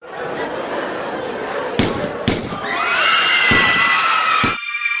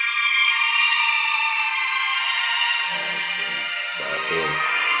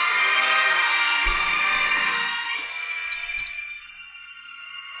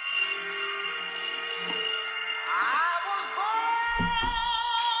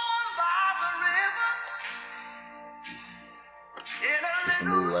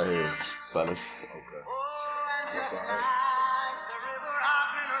Oh, and just like the river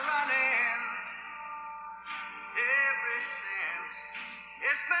I've been running ever since.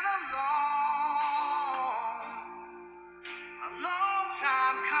 It's been a long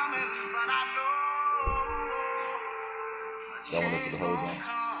time coming, but I know a change won't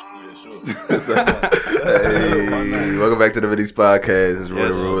come. Yeah, sure. Hey, welcome back to the Vinny's Podcast. It's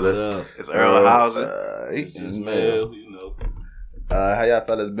Ruler Ruler. It's Earl Hauser. It's just Mel, you know. How y'all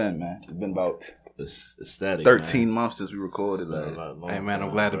fellas been, man? It's been about It's static, 13 man. months since we recorded. Hey, man, I'm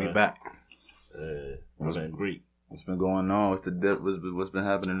glad to be back. It's been great. What's been going on? What's the dip? What's been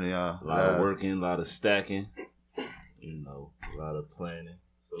happening to y'all? A lot of working, a lot of stacking. You know, a lot of planning.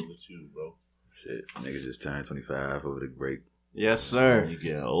 So with you, bro. Shit, niggas just turned 25 over the break. Yes, sir. You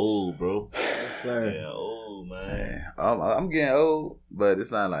getting old, bro. Yes, sir. Getting old, man. I'm getting old, but it's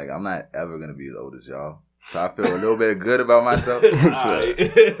not like I'm not ever gonna be as old as y'all. So I feel a little bit good about myself.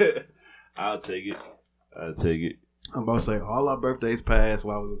 Right. I'll take it. I'm about to say, all our birthdays passed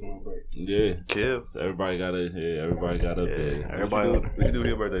while we was on break. Yeah. Kill. So everybody got up there. Everybody. What you do for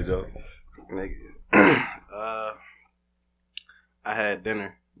your birthday, Joe? Nigga. I had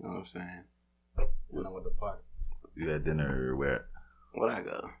dinner. You know what I'm saying? When I went to park. You had dinner where? Where'd I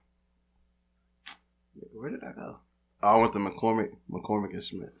go? Where did I go? Oh, I went to McCormick and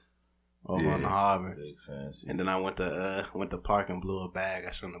Smith over on the Harvard. Big fancy. And then I went to park and blew a bag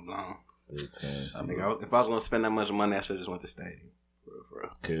I shouldn't have blown. Big fancy. I think if I was gonna spend that much money, I should have just went to stadium. For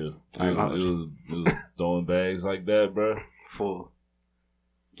real. Kill. I know. It was throwing bags like that, bro. Full.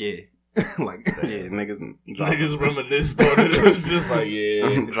 Yeah. Niggas reminisced on it. It was just like,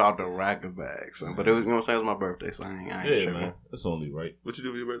 yeah. Dropped a rack of bags. So. But it was, you know what I'm saying, it was my birthday, so I ain't tripping. Man. That's only right. What you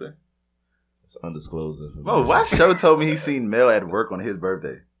do for your birthday? It's undisclosed information. Oh, why Show told me he seen Mel at work on his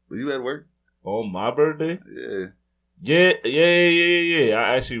birthday. Were you at work? On my birthday? Yeah. Yeah.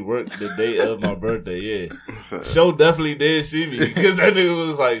 I actually worked the day of my birthday, yeah. Show definitely did see me because that nigga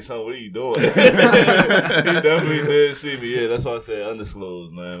was like, son, what are you doing? He definitely did see me, yeah. That's why I said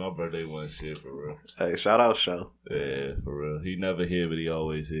undisclosed, man. My birthday wasn't shit, for real. Hey, shout out Show. Yeah, for real. He never here, but he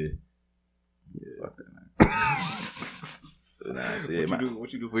always here. Yeah.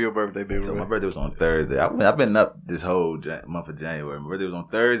 What you do for your birthday, baby? So my birthday was on Thursday. I've been up this whole month of January. My birthday was on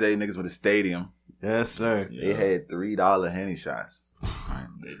Thursday. Niggas went to stadium. Yes, sir. They had $3 Henny shots.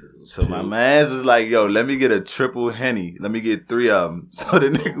 So my mans was like, yo, let me get a triple Henny. Let me get 3 of them. So the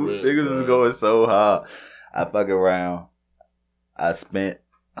niggas was going so hard. I fuck around. I spent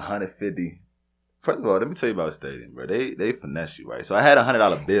 $150. First of all, let me tell you about stadium, bro. They finesse you, right? So I had a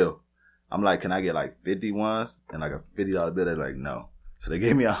 $100 bill. I'm like, can I get like 50 ones and like a $50 bill? They're like, no. So they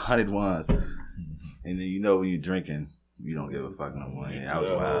gave me 100 ones. And then you know when you're drinking, you don't give a fuck no more. I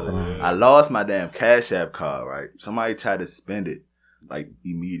was wild. I lost my damn Cash App card, right? Somebody tried to spend it like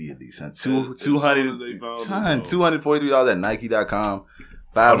immediately. Son. $243 at Nike.com,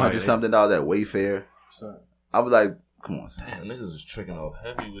 $500 something at Wayfair. I was like, come on, son. Damn, niggas was tricking off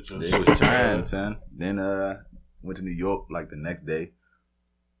heavy with your shit. They was trying, son. Then went to New York like the next day.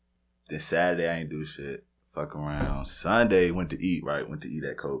 Then Saturday I ain't do shit. Fuck around. Sunday went to eat, right? Went to eat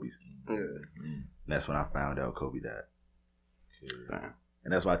at Kobe's. Yeah. And that's when I found out Kobe died. Damn.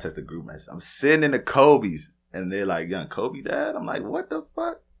 And that's why I texted the group message. I'm sitting in the Kobe's and they're like, young Kobe died? I'm like, what the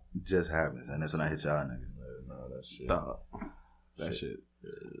fuck? It just happens. And that's when I hit y'all niggas. No, that shit. That shit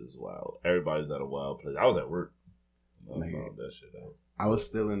is wild. Everybody's at a wild place. I was at work. I found that shit out. I was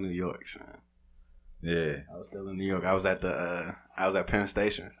still in New York, son. Yeah. I was still in New York. I was at Penn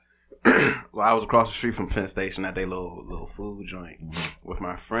Station. Well, I was across the street from Penn Station at their little food joint with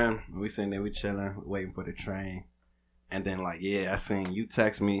my friend. We sitting there, we chilling, waiting for the train. And then I seen you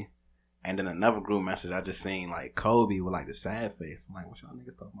text me, and then another group message I just seen like Kobe with like the sad face. I'm like, what y'all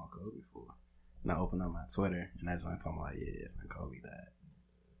niggas talking about Kobe for? And I opened up my Twitter, and that's when I talking about it's when Kobe died.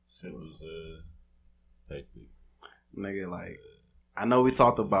 Shit was hectic. Nigga, I know we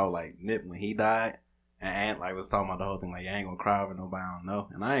talked about like Nip when he died. And was talking about the whole thing, like, you ain't gonna cry over nobody I don't know.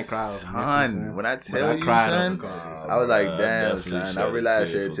 And I ain't cried over son, when I tell you, son, I was like, damn, son, I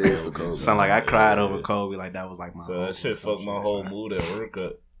realized shit too for Kobe. Son, like, I cried over Kobe, like, that was like my so that shit fucked my whole mood at work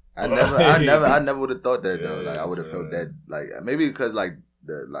up. I never would have thought that, though. Like, I would have felt that, like, maybe because, like,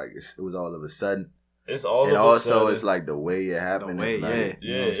 it was all of a sudden. It's all and of also, a sudden. It's like the way it happened. The way, like,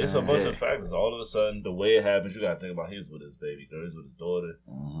 it's a bunch of factors. All of a sudden, the way it happens, you gotta think about he was with his baby girl, he was with his daughter,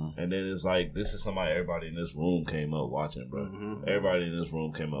 and then it's like this is somebody everybody in this room came up watching, bro. Everybody in this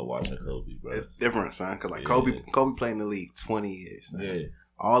room came up watching Kobe, bro. It's different, son, because like Kobe played in the league 20 years. Son. Yeah,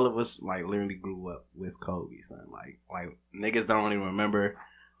 all of us like literally grew up with Kobe, son. Like niggas don't even remember.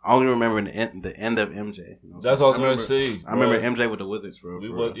 I only remember the end of MJ. You know that's what I was gonna say. I remember MJ with the Wizards for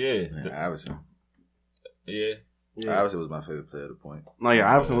yeah. Iverson. Yeah. Iverson was my favorite player at the point. No,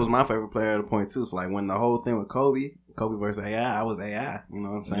 yeah, Iverson was my favorite player at the point too. So like when the whole thing with Kobe versus AI, I was AI. You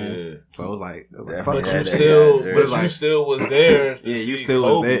know what I'm saying? Yeah. So it was like but you still was there. Yeah, you still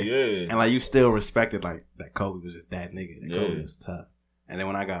Kobe, was there. Yeah. And like you still respected like that Kobe was just that nigga. That Kobe was tough. And then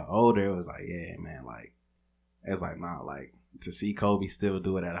when I got older, it was like, yeah, man, like it was like, nah, like to see Kobe still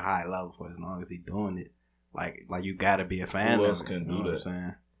do it at a high level for as long as he doing it, like you gotta be a fan. Who of else it, can you know do what that? I'm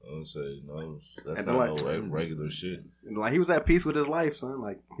saying? I would say no. That's And not like, no regular shit. Like he was at peace with his life, son.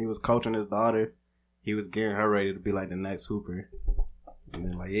 Like he was coaching his daughter. He was getting her ready to be like the next Hooper. And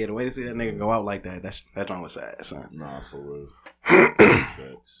then like, yeah, the way to see that nigga go out like that joint was sad, son. Nah, for real.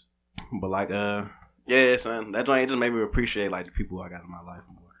 But like, yeah, son, that joint just made me appreciate like the people I got in my life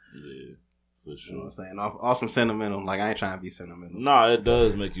more. Yeah, for sure. You know what I'm saying? Off some sentimental. Like I ain't trying to be sentimental. Nah, it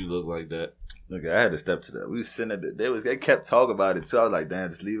does make you look like that. Look, I had to step to that. We was sitting at they kept talking about it too. I was like, damn,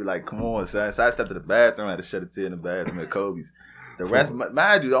 just leave it. Like, come on, son. So I stepped to the bathroom. I had to shed a tear in the bathroom at Kobe's. The rest,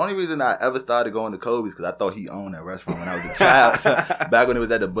 mind you, the only reason I ever started going to Kobe's because I thought he owned that restaurant when I was a child. So, back when it was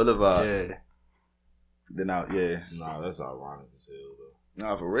at the Boulevard. Yeah. Then Nah, that's ironic as hell though.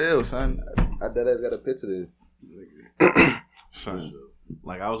 Nah, for real, son. I got a picture there. Son,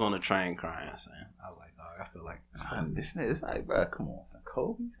 like I was on the train crying, son. I was like, dog, I feel like son, it's like, bro, come on, son.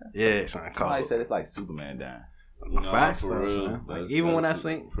 Kobe, son. Yeah, son. Somebody said it's like Superman dying. Facts, for real. Son. Like, even when I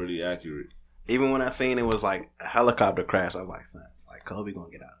seen, pretty accurate. even when I seen it was like a helicopter crash, I was like, son, like Kobe gonna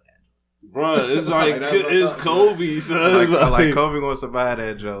get out of that. Bro, it's like it's Kobe, son. Like Kobe gonna survive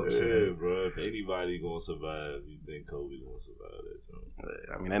that joke. Yeah, son. bro. If anybody gonna survive, you think Kobe gonna survive that joke?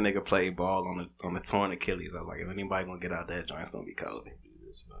 I mean, that nigga played ball on the torn Achilles. I was like, if anybody gonna get out that joint, it's gonna be Kobe.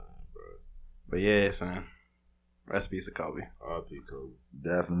 It's fine, bro. But yeah, son. Recipes to Kobe. R.P. Kobe.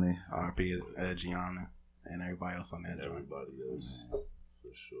 Definitely. R.P. Gianna and everybody else on that joint. Everybody else,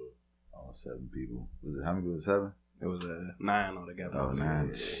 for sure. All 7 people. Was it how many people? 7? It was 9 altogether. Oh, 9.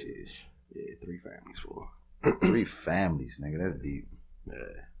 Yeah, Shit. yeah, 3 families full. 3 families, nigga. That's deep. Yeah.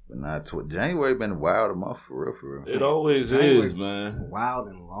 But not January been a wild month for real. It always January is, man. Wild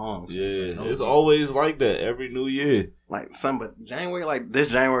and long. Yeah, it's always like that every New Year. Like but January, like this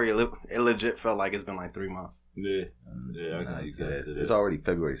January, it legit felt like it's been like 3 months. Yeah, I can attest to that. It's already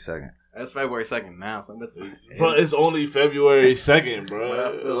February 2nd. That's February 2nd now, so that's But it's only February 2nd, bro. But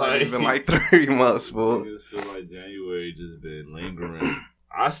I feel like it's been like 3 months, fool. I just feel like January just been lingering.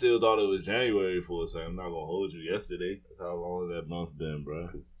 I still thought it was January for a second. I'm not gonna hold you. Yesterday, that's how long that month been, bro.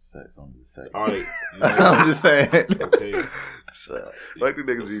 Sex on the second. All right, I'm just saying. okay. Fuck the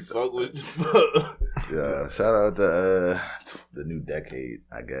niggas be fuck with. Yeah, shout out to the new decade,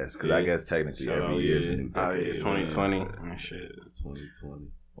 I guess, because I guess technically Shout every out, year is yeah. a new Oh decade. yeah, 2020. Oh, shit. 2020.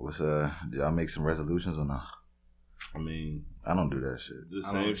 What's did y'all make some resolutions or not? I mean, I don't do that shit. the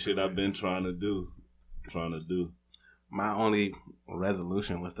same shit I've been trying to do. My only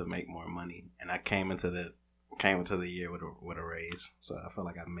resolution was to make more money, and I came into the year with a raise. So I feel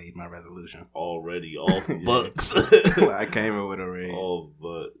like I made my resolution Already off bucks. I came in with a raise. Off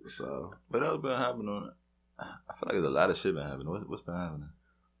bucks. So What else been happening on it? I feel like there's a lot of shit been happening. What's been happening?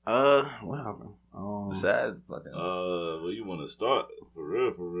 what happened? Besides fucking. Well, you want to start for real?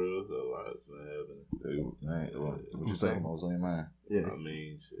 A lot's been happening. What you saying? What was on your mind? Yeah. I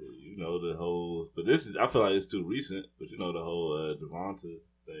mean, shit, you know the whole, but I feel like it's too recent. But you know the whole Devonta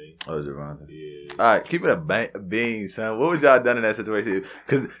thing. Oh, Javonta. Yeah. All right, keep it a bean, son. What would y'all done in that situation?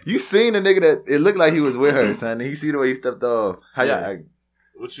 Because you seen the nigga that it looked like he was with her, son. And you see the way he stepped off. How y'all act?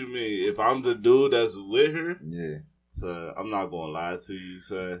 What you mean? If I'm the dude that's with her, Yeah. so I'm not gonna lie to you,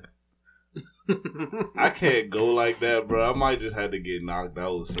 son. I can't go like that, bro. I might just have to get knocked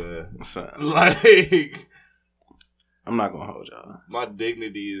out, son. Like, I'm not gonna hold y'all. my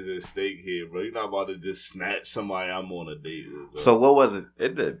dignity is at stake here, bro. You're not about to just snatch somebody I'm on a date with, bro. So what was it?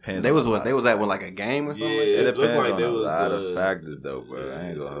 It depends. They was at like a game or something. Yeah, like It that? looked depends like on there a was, lot of factors, though, bro. yeah. I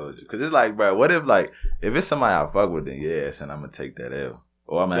ain't gonna hold you. Because it's like, bro, what if, like, if it's somebody I fuck with, then yes, and I'm gonna take that L.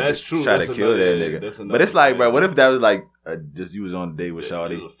 Or I'm gonna That's have to true. try That's to kill another- that yeah, nigga. that's But another it's like, thing. bro, what if that was like, just you was on a date with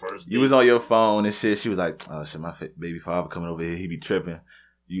Shawty? The first You was on your phone and shit. She was like, oh shit, my baby father coming over here. He be tripping.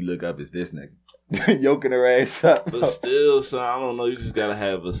 You look up, it's this nigga. Yoking her ass up. But still, son, I don't know. You just gotta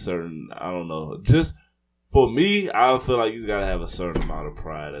have a certain, I don't know. Just for me, I feel like you gotta have a certain amount of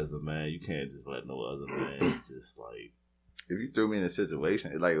pride as a man. You can't just let no other man just like. If you threw me in a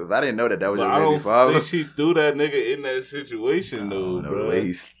situation, like if I didn't know that was But your I baby don't father, think she threw that nigga in that situation, though, the bro. way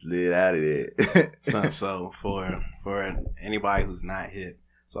he slid out of there. So for anybody who's not hip,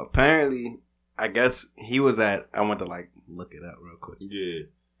 so apparently, I guess he was at. I went to like look it up real quick. Yeah,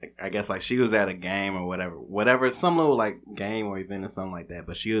 I guess like she was at a game or whatever, some little like game or event or something like that.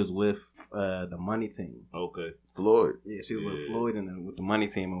 But she was with the money team. Okay, Floyd. Yeah, she was with Floyd and with the money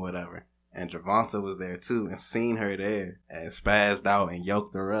team or whatever. And Javonta was there too, and seen her there and spazzed out and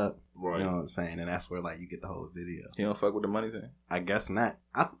yoked her up. right. You know what I'm saying? And that's where like you get the whole video. He don't fuck with the money thing. I guess not.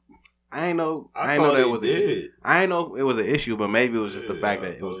 I ain't know. I ain't know thought that he was. did. I ain't know it was an issue, but maybe it was just the Yeah, fact I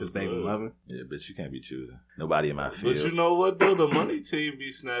that it was thought his it baby was. mother. Yeah, bitch, you can't be choosing. Nobody in my field. But you know what though, the money team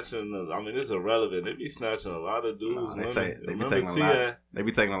be snatching. I mean, it's irrelevant. They be snatching a lot of dudes. No, they women. be taking a T.I. lot. They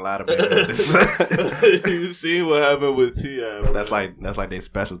be taking a lot of babies. You seen what happened with T.I. That's like their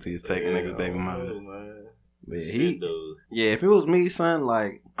specialty is taking niggas' baby mother. Man. But Shit, though. yeah, if it was me, son,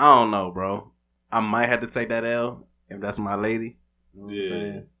 like I don't know, bro. I might have to take that L if that's my lady. You know what I'm Yeah.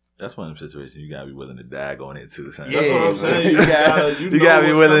 saying? That's one of them situations you gotta be willing to die on it too, son. That's what I'm saying. You gotta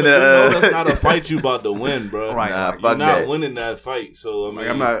be willing to. You know that's not a fight you about to win, bro. Right. Nah, Like, fuck You're not that. winning that fight. So I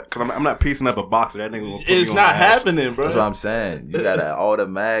mean, Like I'm not piecing up a boxer. That nigga. Gonna put it's me on not my ass. happening, bro. That's what I'm saying. You gotta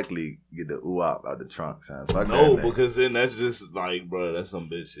automatically get the ooh-op out the trunk, son. Fuck No, that, nigga. because then that's just like, bro, that's some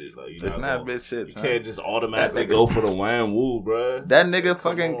bitch shit. Like, It's not bitch shit, You son. can't just automatically That nigga- go for the wham woo, bro. That nigga Come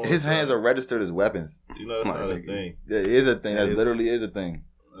fucking on, his son. hands are registered as weapons. You know, that's My not a nigga. thing. That is a thing. That That is- literally is a thing.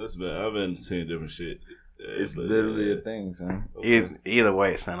 I've been seeing different shit. Yeah, It's but, literally a thing, son. Okay. Either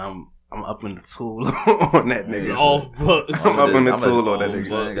way, son, I'm up in the tool on that nigga. Off books. I'm up in the I'm tool a- on that I'm nigga.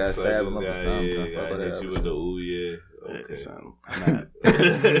 saying, gotta stab him up or Yeah, something, son. yeah, Fuck hit that you shit. with the ooh, yeah. Okay. Okay. Son, I'm not.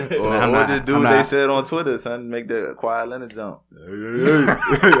 Or, I'm or not- this dude I'm they not- said on Twitter, son, make the quiet Leonard jump. Hey.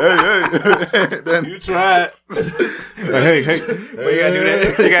 Then You tried. hey, but you gotta do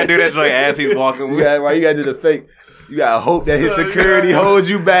that. You gotta do that like as he's walking. you gotta do the fake. You gotta hope that his Son, security yeah. holds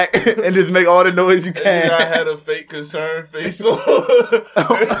you back and just make all the noise you I can. had a fake concern face on.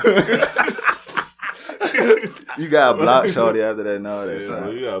 You gotta block Shorty after that and all that. Shit, son.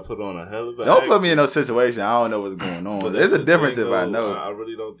 bro, you gotta put on a hell of a Don't act. put me in no situation. I don't know what's going on. But There's that's a the difference thing, if I though. know. I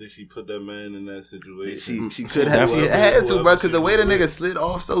really don't think she put that man in that situation. She could have. She had to, bro. Because the way the nigga slid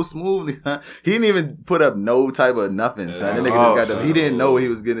off so smoothly, huh? He didn't even put up no type of nothing, son. The nigga just got the. He didn't know what he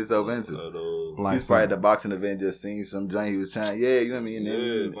was getting himself into. He's probably at the boxing event, just seen some joint he was trying. Yeah, you know what I mean. And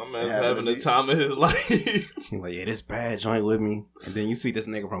Yeah, then my man's having the time of his life. He's like, yeah, this bad joint with me. And then you see this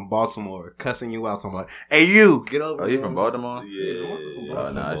nigga from Baltimore cussing you out. So I'm like, hey, you, get over Oh, here. he from Baltimore? Yeah.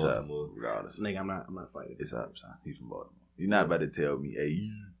 Oh, no, it's up. Baltimore. Regardless. Nigga, I'm not fighting. It's up, son. He's from Baltimore. You're not about to tell me, hey,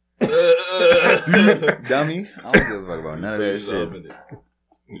 you. Uh, Dummy. I don't give a fuck about none of that shit.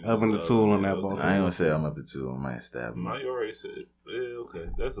 Up in the tool on that ball. I ain't gonna say I'm up to two. I might stab him. No, you already said. Yeah, okay.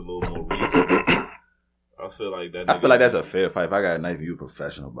 That's a little more reasonable. I feel like that. I feel like that's a fair fight. If I got a knife, you a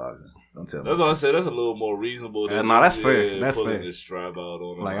professional boxer. Don't tell me. That's what I said. That's a little more reasonable. Than Nah, that's just, fair. That's pulling fair. the strap out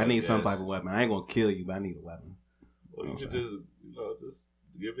on him. Like, I need some guess. type of weapon. I ain't gonna kill you, but I need a weapon. Or you could just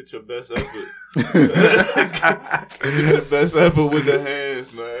give it your best effort. Give it your best effort with the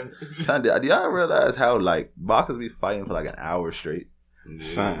hands, man. Son, do y'all realize how like boxers be fighting for like an hour straight? Yeah.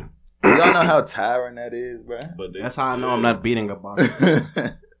 Son. Do y'all know how tiring that is, bro? But That's how I know I'm not beating a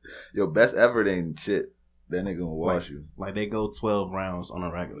boxer. Your best effort ain't shit. That nigga gonna wash you. Like, they go 12 rounds on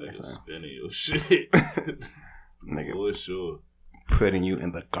a regular. Nigga son. spinning your shit. Nigga For sure. putting you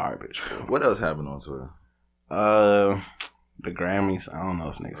in the garbage, bro. What else happened on Twitter? The Grammys. I don't know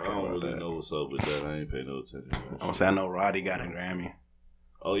if niggas I care don't about really that. know what's up with that. I ain't paying no attention. I'm gonna say I know Roddy got a Grammy.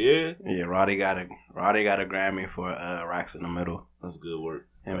 Oh yeah, Yeah, Roddy got a Grammy for Rocks in the Middle. that's good work.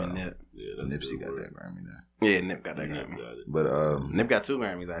 Him and Nip. Yeah, that's Nipsey good got work. that Grammy now. Yeah, Nip got that Nip Grammy. got it. But Nip got 2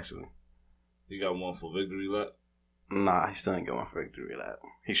 Grammys actually. He got one for victory lap. Nah, he still ain't get one for Victory Lap.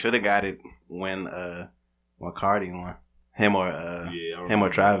 He should have got it when Cardi won. Him or Yeah, I him or remember.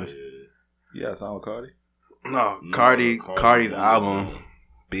 Travis. you got a song with Cardi? No, No, Cardi's Cardi album won.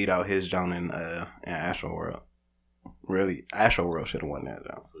 beat out his John in Astro World. Really, Astro World should have won that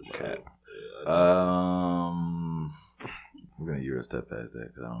though. For sure. Okay. Yeah, We're gonna Euro step past that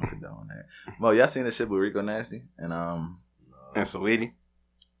because I don't condone that. Mo, y'all seen the shit with Rico Nasty? And And Saweetie.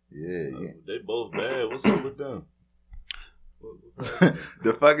 yeah. They both bad. What's up with them? What's that?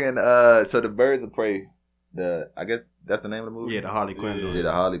 The fucking so the Birds of Prey, I guess that's the name of the movie. Yeah, the Harley Quinn. Yeah. dude. Yeah,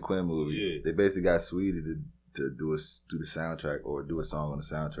 the Harley Quinn movie. Yeah. They basically got Sweetie to do the soundtrack or do a song on the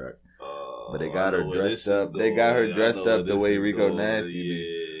soundtrack. But they got I her know where dressed this is up. They got her going. I dressed know up where the this way is Rico going. Nasty,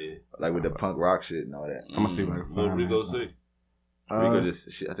 Yeah. like with the punk rock shit and all that. I'm gonna see if I can What find Rico it. say?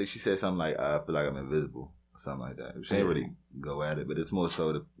 Rico I think she said something like, "I feel like I'm invisible," or something like that. She ain't Yeah. really go at it, but it's more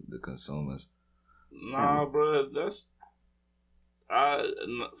so the consumers. Nah, bro. That's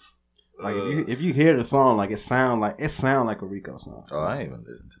Like if you hear the song, like it sound like a Rico song. Oh, I ain't even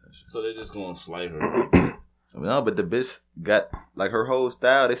listen to that shit. So they're just gonna slight her. No, but the bitch got like her whole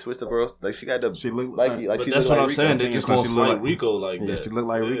style. They switched the girl. Like she got the. She looked like like. Like but she that's look what like I'm saying. Rico. They just So gonna she look slight like- Rico like that. Yeah, she looked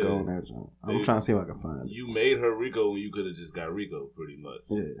like Rico Yeah. on that joint. I'm trying to see if I can find it. You made her Rico when you could have just got Rico, pretty much.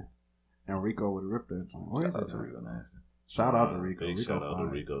 Yeah, and Rico would rip that joint. Where is Shout it? out to Rico Nasty. Shout out to Rico. Big Rico shout out to fine.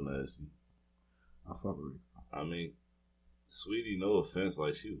 Rico Nasty. I fuck with Rico. I mean, Sweetie, no offense,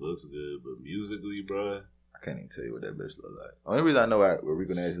 like she looks good, but musically, bruh. I can't even tell you what that bitch look like. Only reason I know what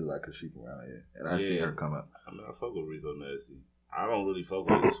Rico Nasty look like because she from around here, and I Yeah. seen her come up. I mean, I fuck with Rico Nasty. I don't really fuck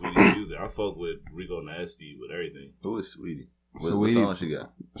with Sweetie music. I fuck with Rico Nasty with everything. Who is Sweetie? What Sweetie. song she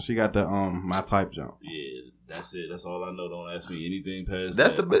got? She got the My Type jump. Yeah, that's it. That's all I know. Don't ask me anything past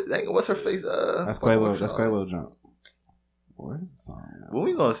That's that. the bit. Like, what's her face? That's Quavo. That's Quavo jump. Where's the song? When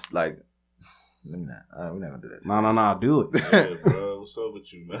we gonna like? Let me not. We're not gonna do that. No. Do it. Yeah, bro. What's up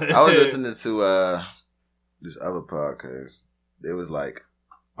with you, man? I was listening to this other podcast. It was like,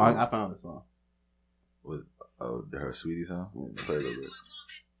 I found the song. her Sweetie song. Play a little bit.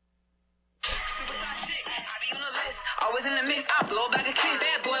 Always in the mix, I blow back a kiss.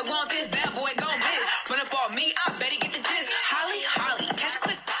 Bad boy want this, bad boy gon' miss. Run up on me, I bet he get the gist. Holly, catch a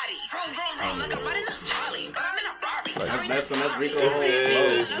quick body. Vroom, like I'm riding a Harley, but I'm in a Barbie. That's Rico.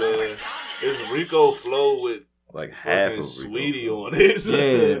 It's Rico flow with Like half fucking of Rico. Sweetie on it.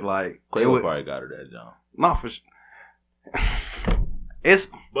 Yeah, like it Quavo would, probably got her that jump. not for. It's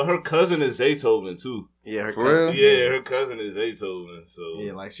But her cousin is Zaytoven too. yeah, her For cousin- real? Yeah, her cousin is Zaytoven. So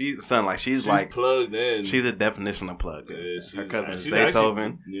Yeah, like she's she's plugged in. she's a definition of plugged in. Yeah, Her cousin is she's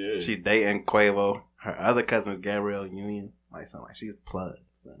Zaytoven. actually- yeah. She dating Quavo. Her other cousin is Gabrielle Union. Like something like she's plugged.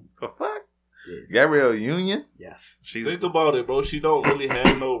 Son. The fuck? Yes. Gabrielle Union? Yes. She's Think about it, bro. She don't really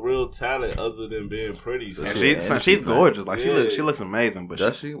have no real talent other than being pretty. So And and she- she's gorgeous. Like Yeah. she looks amazing. But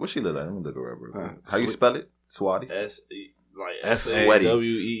Does she? What she look like? Let me look her up real quick. How you Sweet. spell it? Swati? Sweetie. SAWEETIE.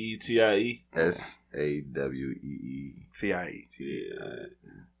 SAWEE. TIE. Yeah.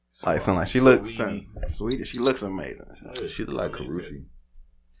 Like something like she Sweetie. looks sweet. She looks amazing. So. She look like Karushi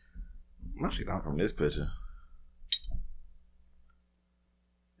No, she don't. from this picture.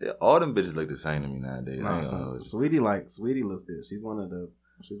 Yeah, all them bitches look the same to me nowadays. I No, ain't son. gonna hold you. Sweetie looks good. She's one of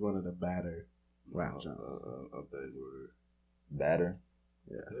the better rap jumps. I think we're Batter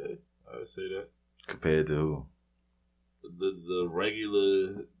Yes. yeah, I would say that compared to who? the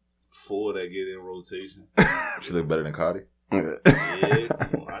regular four that get in rotation. She look better than Cardi. Yeah,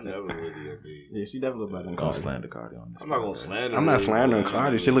 come on, I never really. I mean, Yeah, she definitely look better than Don't Cardi. slander Cardi on this. I'm not gonna podcast. slander. I'm not her, slandering but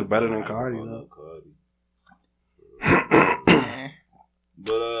Cardi. She look better than I Cardi, love though. Cardi.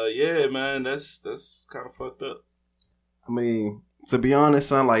 But yeah, man, that's kind of fucked up. I mean, to be honest,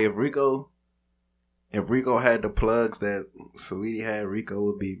 son, like if Rico had the plugs that Saweetie had, Rico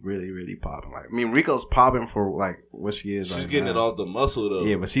would be really, really popping. Like, I mean, Rico's popping for like what she is. She's right getting now. it off the muscle though.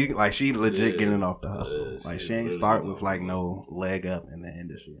 Yeah, but she legit Yeah. getting it off the hustle. Yeah, like she's she ain't really start getting with off like the no leg up in the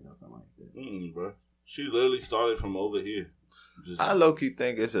industry or nothing like that. Bro. She literally started from over here. Just, I low key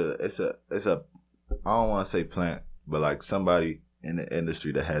think it's a I don't want to say plant, but like somebody in the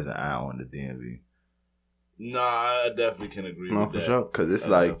industry that has an eye on the DMV. nah, I definitely can agree No, with for that. sure. Cause it's I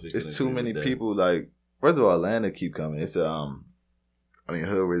like definitely can it's too agree many with that. people. Like first of all, Atlanta keep coming. It's I mean,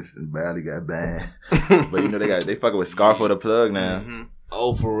 Hood and Badly got banned, but you know they fucking with Scar for the plug now. Mhm.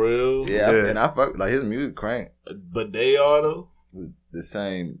 Oh, for real? Yeah, Yeah. and I fuck like his music crank. But they are though. The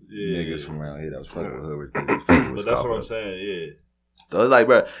same Yeah. niggas from around here that was fucking with Hood. But that's what I'm saying. Yeah. So it's like,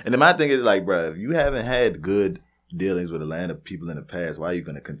 bro, and then my thing is like, bro, if you haven't had good dealings with Atlanta people in the past, why are you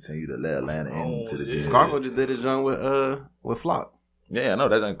gonna continue to let Atlanta into the yeah. DMV? Scarfo just did a joint with Flock. Yeah, I know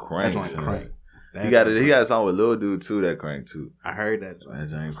that done crank. That joint crank. He got a song with Lil Dude too that crank too. I heard that. That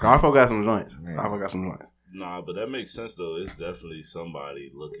joint Scarfo got some joints. Yeah. Scarfo got some joints. Nah, but that makes sense though. It's definitely somebody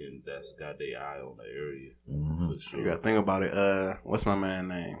looking that's got their eye on the area Mhm. for sure. You gotta think about it. What's my man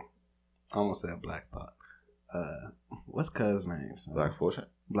name? I almost said Black Thought. What's Cuz name? Son? Black Fortune.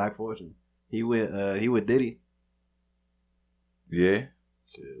 Black Fortune. He with Diddy. Yeah.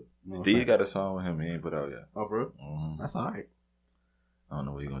 Chill. You know what I'm Steve saying? got a song with him. He ain't put out yet. Oh, for real? Mhm. That's all right. I don't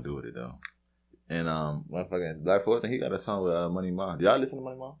know what he gonna do with it though. And motherfucking Black Fortune, he got a song with Money Ma. Y'all listen to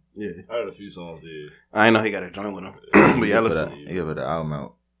Money Ma? Yeah. I heard a few songs here. I ain't know he got a joint with him. But yeah, listen. He put the album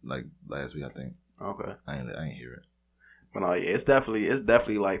out like last week, I think. Okay. I ain't hear it. But no, yeah, it's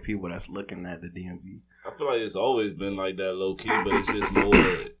definitely like people that's looking at the DMV. I feel like it's always been like that low key, but it's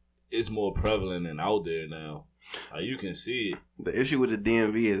just more prevalent and out there now. Like you can see it. The issue with the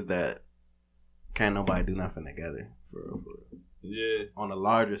DMV is that can't nobody do nothing together for real. Yeah, On a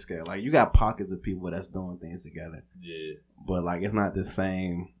larger scale, like you got pockets of people that's doing things together, yeah. but like it's not the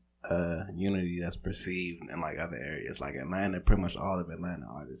same unity that's perceived in like other areas. Like Atlanta, pretty much all of Atlanta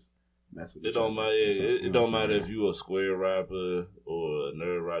artists mess with It each don't other. matter. It don't matter saying? if you a square rapper or a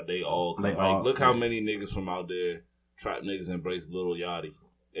nerd rapper. They all come. They Like, all- look how many niggas from out there, trap niggas, embrace Lil Yachty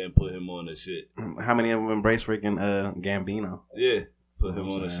and put him on the shit. How many of them embrace freaking Gambino? Yeah, put him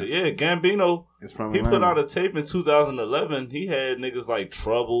on the shit. Yeah, Gambino. It's from He Atlanta. put out a tape in 2011. He had niggas like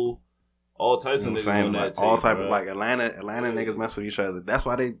Trouble, all types of niggas on that like, tape. all type bro. of like Atlanta niggas mess with each other. That's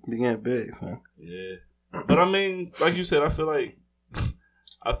why they be getting big. Man. Yeah, but I mean, like you said, I feel like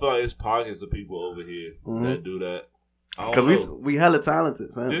it's pockets of people over here that do that. Because we hella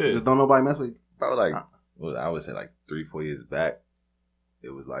talented, son. Yeah. Just don't nobody mess with you. Probably like, well, I would say like 3-4 years back, it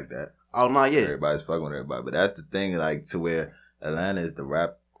was like that. Oh, not yet. Everybody's fucking with everybody. But that's the thing, like, to where Atlanta is the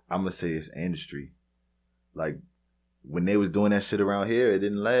rap, I'm going to say it's industry. Like, when they was doing that shit around here, it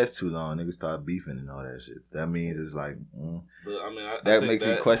didn't last too long. Niggas started beefing and all that shit. That means it's like, But I mean, I that think makes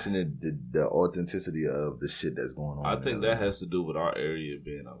me question the authenticity of the shit that's going on. I think that has to do with our area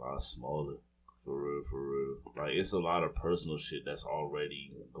being a lot smaller. For real. Like, it's a lot of personal shit that's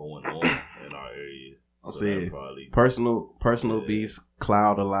already going on in our area. I'll So see that it. probably Personal beefs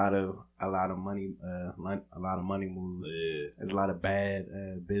cloud a lot of money, a lot of money moves. Yeah. There's a lot of bad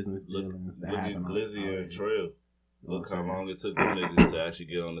business dealings that Look happen. at Glizzy and Trail. Look how saying? long it took them niggas to actually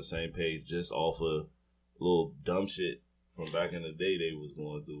get on the same page just off of little dumb shit from back in the day they was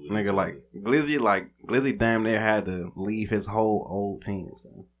going through. with each Nigga, other. like Glizzy damn near had to leave his whole old team.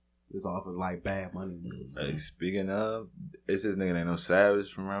 So. Just off of like bad money moves. Hey, speaking of, it's this nigga named No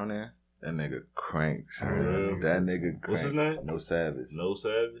Savage from around there. That nigga cranks. That nigga cranks. What's his name? No Savage. No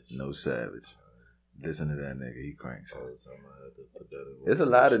Savage? No Savage. Listen to that nigga. He cranks. Oh, so I'm gonna have to put that in. There's a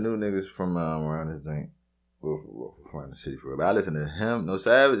lot of new niggas from around this thing. Well, from around the city for real. But I listen to him, No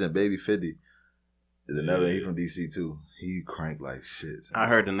Savage, and Baby 50. Is another, he from DC too. He crank like shit. I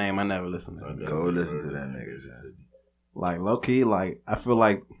heard the name. I never listened to him. Go listen to that nigga, son. Like, low key, like, I feel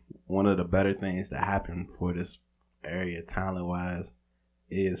like one of the better things that happened for this area, talent wise,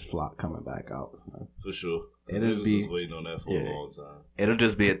 is Flock coming back out. So. For sure. It'll Niggas be was waiting on that for a long time. It'll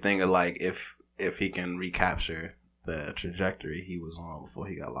just be a thing of like if he can recapture the trajectory he was on before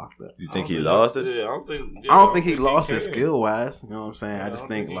he got locked up. You think he lost it? Yeah, I don't think he lost his skill wise. You know what I'm saying? Yeah, I just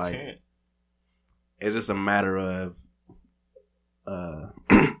think like can. it's just a matter of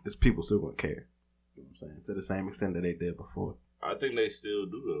is people still gonna care. You know what I'm saying? To the same extent that they did before. I think they still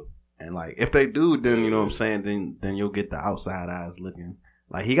do though. And like if they do, then you know what I'm saying, then you'll get the outside eyes looking.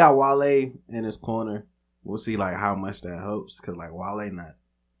 Like he got Wale in his corner. We'll see like how much that helps, because like Wale not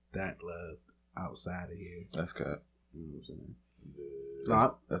that loved outside of here. That's good. You know what I'm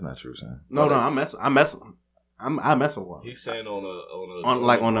saying? That's not true, son. I mess with Wale. He's saying on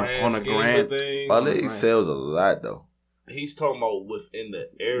a grand thing. Wale sells a lot though. He's talking about within the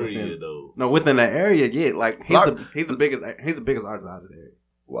area though. No, within the area, yeah. Like he's the biggest artist out of the area.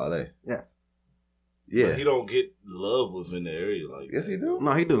 Wale. Yes. Yeah. But he don't get love within the area like yes, he do.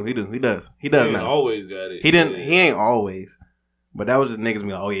 No, he does. He He does ain't now. always got it. He didn't. He ain't always. But that was just niggas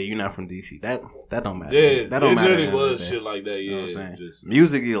be like, oh yeah, you're not from DC. That don't matter. Yeah, that don't it matter. literally was shit like that. Yeah, You know what I'm saying? just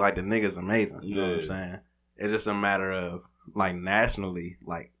Musically, like the nigga's amazing. You know what I'm Yeah. saying? It's just a matter of like nationally,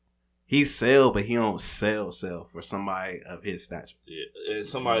 like he sell, but he don't sell for somebody of his stature. yeah, and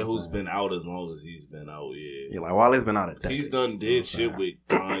somebody who's been out as long as he's been out. Yeah, Yeah, like Wale's been out a decade. he's done You know did what I'm shit saying? with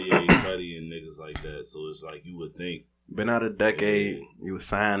Kanye, Cudi, and niggas like that. So it's like you would think. Been out a decade. You was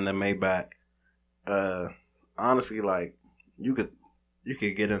signed to Maybach. Honestly, like you could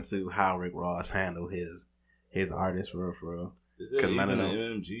get into how Rick Ross handled his artists for real. Is that even none of an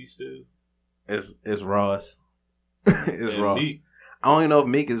them- MMG still? It's Ross. It's And Ross. Meek. I don't even know if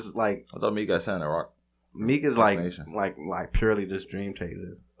Meek is like I thought me got signed to Rock. Meek is Roc like Nation. like purely just Dream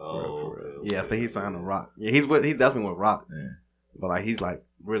Chasers. Oh, For real. okay, Yeah, I think he signed to Rock. Yeah, he's definitely with Rock. Yeah. But like he's like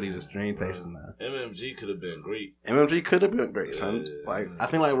really just Dream Chasers now. MMG could have been great. MMG could have been great, son. Yeah. Like I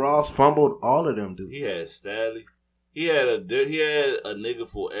think like Ross fumbled all of them dudes. He had Stally. He had a nigga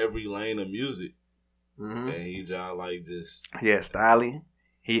for every lane of music, Mm-hmm. and he just like just Yeah, Styling.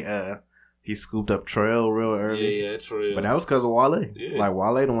 He scooped up Trail real early. yeah, Trail. But that was because of Wale. Yeah. Like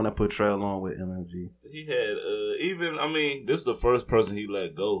Wale the one that put Trail on with MMG. He had this is the first person he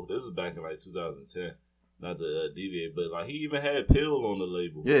let go. This is back in like 2010. Not to deviate, but like he even had Pill on the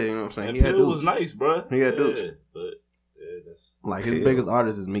label. Yeah, you know what I'm saying? And He had Pill was dudes. nice, bro. He had yeah, dudes. but yeah, that's Like his Pill. biggest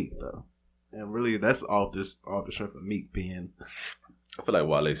artist is Meek though. And really that's off the strength of Meek being I feel like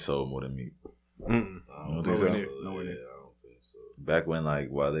Wale sold more than me. I don't Nowhere think near, so. nowhere near. Yeah, I don't think so. Back when like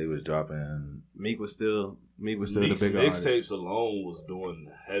Wale was dropping, Meek was still Meek's the bigger artist. mixtapes alone was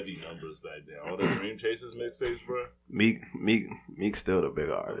doing heavy numbers back then. All the Dream Chasers mixtapes, bro. Meek's still the bigger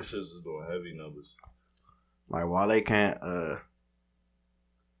Those artist. shits was doing heavy numbers. Like Wale can't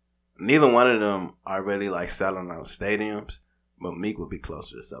neither one of them are really like selling out stadiums, but Meek would be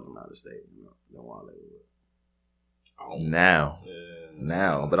closer to selling out a stadium than Wale would.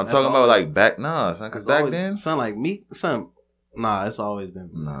 Now, but I'm talking about like back son, because back then, son, like Meek, son. Nah, it's always been.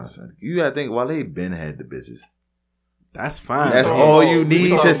 Nah, son. You gotta think Wale been had the bitches. That's fine. That's all you need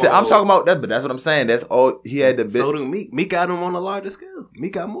to say. I'm talking about that, but that's what I'm saying. That's all he had the bitch. So do Meek. Meek got him on a larger scale.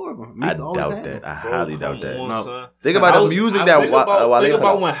 Meek got more of them. Meek's I doubt that. I highly doubt that. No. Think about the music that Wale. Think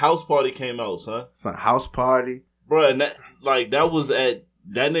about when House Party came out, son. Son, House Party, bro. And that was at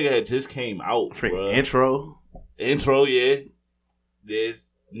that nigga had just came out. Bro. Intro, yeah.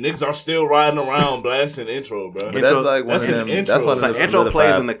 Niggas are still riding around blasting intro, bro. But that's like one of them. Intro. That's one of the intro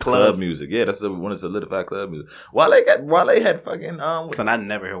plays in the club music. Yeah, that's one of the solidified club music. Wale had fucking Son, I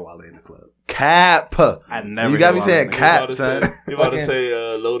never hear Wale in the club. Cap. I never. You got me saying cap, son. You about to say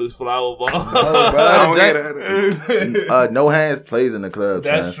Lotus Flower Bomb? No Hands plays in the club.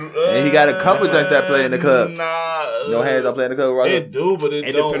 That's son. true. And he got a couple joints that play in the club. Nah, No Hands don't play in the club, right? It do, but it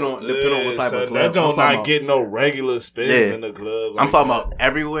don't. Depend on what type of club. That don't not get no regular spins in the club. I'm talking about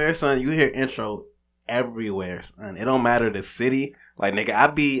everywhere, son. You hear intro everywhere, son. It don't matter the city. Like nigga, I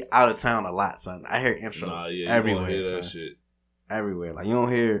be out of town a lot, son. I hear intro everywhere. You hear that shit. Everywhere, like you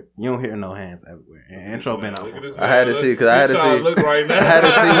don't hear No Hands everywhere. And intro been out. I had to see because I had to see. Look right now. I had to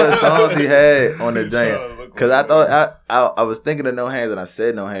see what songs he had on the joint because I thought I was thinking of No Hands and I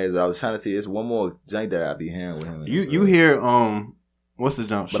said No Hands. But I was trying to see it's one more joint that I be hearing with him. You hear what's the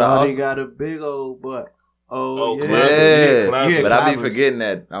jump? But Shawty got a big old butt. Oh yeah. But I be forgetting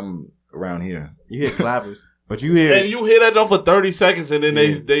that I'm around here. You hear clappers. But you hear that jump for 30 seconds and then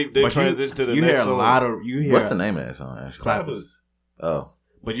they transition to the next song. What's the name of that song? Actually? Clappers. Oh.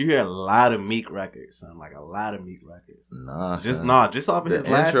 But you hear a lot of Meek records, son. Like a lot of Meek records. Just off of his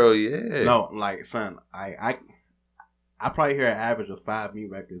intro, yeah. No, like son, I probably hear an average of 5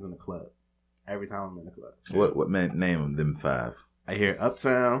 Meek records in the club every time I'm in the club. What name them 5? I hear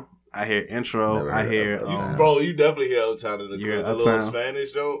Uptown. I hear intro. I hear bro. You definitely hear Uptown in the club. The little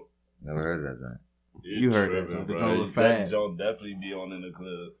Spanish joke. Never heard of that. You heard that, bro. That joke definitely be on in the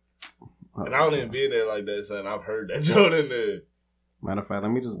club. And I don't even be in there like that, son. I've heard that joke in there. Matter of fact,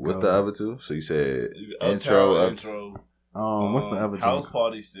 let me just. What's the other two? So you said intro. What's the other? House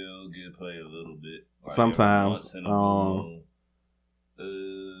Party still get played a little bit. Like sometimes. You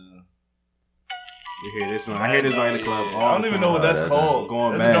hear this one? I hear this one in the club. I don't even know what that's called.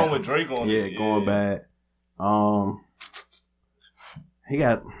 Going that's bad. Going with Drake on it. Yeah, going bad. He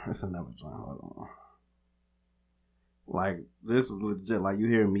got. That's another joint. Hold on. Like this is legit. Like you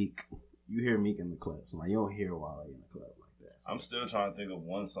hear Meek in the club. So like you don't hear Wale in the club like that. So. I'm still trying to think of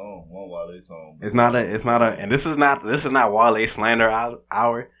one Wale song. It's not a, and this is not Wale slander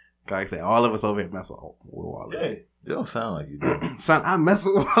hour. Like I said, all of us over here mess with Wale. Yeah. You don't sound like you do. Son, I mess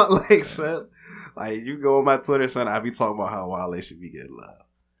with Wale, son. Like you go on my Twitter, son. I be talking about how Wale should be getting love.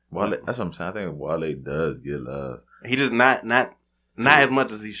 Wale, that's what I'm saying. I think Wale does get love. He just not as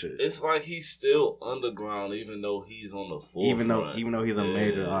much as he should. It's like he's still underground, even though he's on the forefront. Even though he's a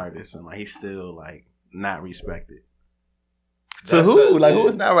major artist, and like he's still like not respected. To who? Who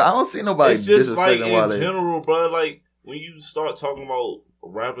is not? I don't see nobody. It's just like in Wale. general, bro. Like when you start talking about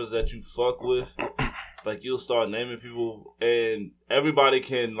rappers that you fuck with, like you'll start naming people, and everybody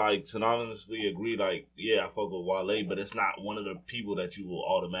can like synonymously agree, like, yeah, I fuck with Wale, but it's not one of the people that you will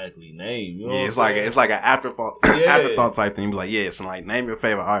automatically name. You know it's like an afterthought type thing. You be like, yeah, so like name your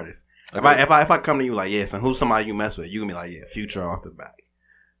favorite artist. Okay. If I come to you like, yeah, so who's somebody you mess with? You can be like, yeah, Future off the bat.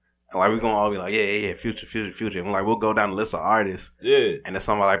 And like we gonna all be like, yeah, Future. And like we'll go down the list of artists. Yeah. And then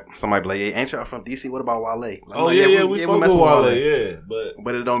somebody be like, yeah, ain't y'all from DC? What about Wale? Like, we fuck with Wale, yeah.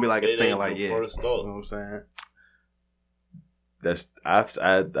 But it don't be like a thing like, yeah. First thought. You know what I'm saying?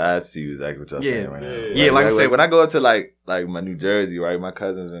 I see exactly what y'all saying right now. Yeah, like I said, when I go up to like my New Jersey, right, my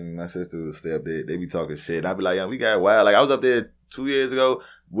cousins and my sister will stay up there. They be talking shit. And I be like, yeah, we got wild. Like I was up there 2 years ago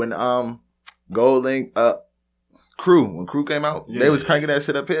when Gold Link when Crew came out, they was cranking that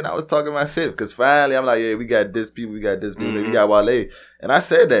shit up here, and I was talking my shit because finally I'm like, yeah, we got this people, we got Wale, and I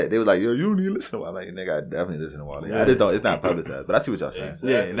said that they was like, yo, you don't need to listen to Wale. Nigga, I definitely listen to Wale. Yeah. I just don't. It's not publicized, but I see what y'all saying.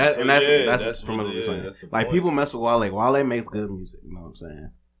 Exactly. Yeah, that's from what I'm saying. Like people mess with Wale. Wale makes good music. You know what I'm saying?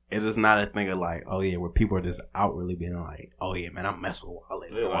 It's just not a thing of like, oh yeah, where people are just outwardly being like, oh yeah, man, I'm messing with Wale.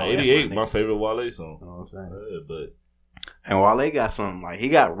 Yeah, like 88, my favorite Wale song. You know what I'm saying? Yeah, but. And Wale got some, like, he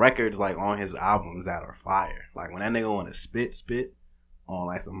got records, like, on his albums that are fire. Like, when that nigga want to spit on,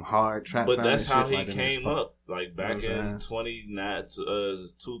 like, some hard trap. But that's how he came up. Like, back in 2009,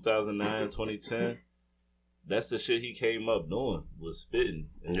 2010. That's the shit he came up doing, was spitting.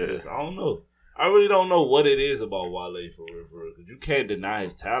 It's just, I don't know. I really don't know what it is about Wale for real. Because you can't deny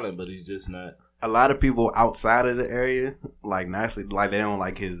his talent, but he's just not. A lot of people outside of the area, like naturally, like they don't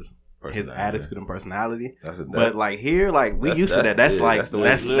like his attitude and personality. But like here, like we used to that. That's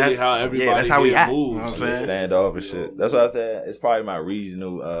literally how everybody. Yeah, that's how we act. Moves. You know what I'm saying? Stand off and shit. That's what I'm saying. It's probably my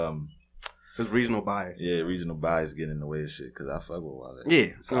regional. It's regional bias. Yeah, regional bias getting in the way of shit because I fuck with Wale. Yeah,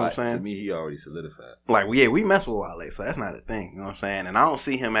 you know what I'm saying? To me, he already solidified. Like, we mess with Wale, so that's not a thing. You know what I'm saying? And I don't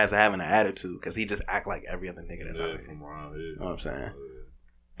see him as having an attitude because he just act like every other nigga that's out here. From around here. You know what I'm saying?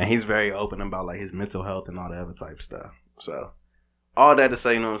 And he's very open about like his mental health and all the other type stuff. So, all that to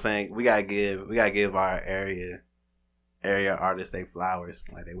say, you know what I'm saying? We gotta give our area artists their flowers.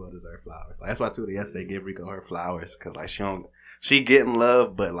 Like they will deserve flowers. Like, that's why Tuda yesterday give Rico her flowers because like she getting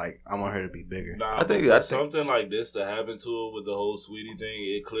love, but like I want her to be bigger. Nah, I think something like this to happen to her with the whole Sweetie thing,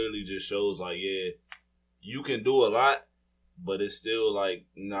 it clearly just shows like, yeah, you can do a lot, but it's still like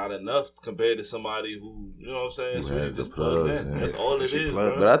not enough compared to somebody who, you know what I'm saying, Sweetie just plugged in. That's all it is.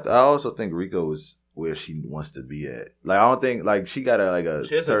 But I also think Rico is where she wants to be at. Like I don't think like she got a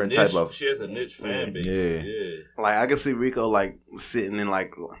certain type of. She has a niche fan base. Yeah. Like I can see Rico like sitting in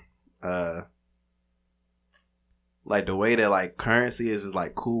like the way that like Currency is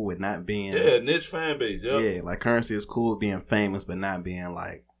like cool with not being niche fan base. Yep. Yeah, like Currency is cool with being famous, but not being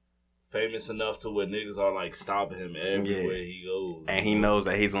like famous enough to where niggas are like stopping him everywhere he goes. And he knows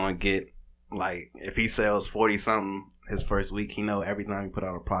that he's gonna get like if he sells 40 something his first week, he know every time he put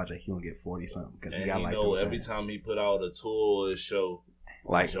out a project he gonna get 40 something because he got like know every time he put out a tour or a show,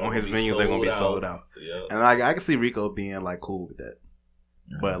 like on his venues they're gonna be sold out. Yep. And like I can see Rico being like cool with that,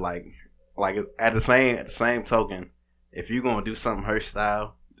 but like at the same token, if you're gonna do something her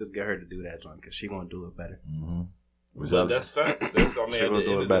style, just get her to do that joint because she gonna do it better. Mm-hmm. But that's facts. That's I mean, at the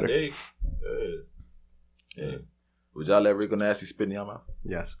end of the day, would y'all let Rico Nasty spit in your mouth?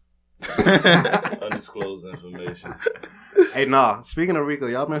 Yes. Undisclosed information. Hey, nah. Speaking of Rico,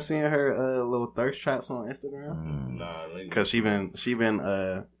 y'all been seeing her little thirst traps on Instagram? Nah, because she been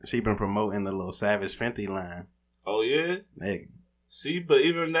promoting the little Savage Fenty line. Oh yeah. Hey. See, but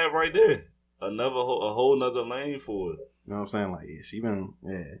even that right there, a whole nother lane for it. You know what I'm saying? Like, yeah, she been,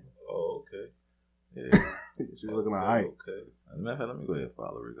 Oh, okay. Yeah. She's looking alright. Okay. Let me go ahead and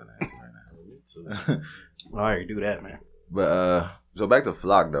follow Rico Nasty right now. Me too. Alright, do that, man. But so back to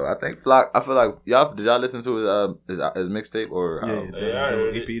Flock though. I think Flock. I feel like did y'all listen to his mixtape or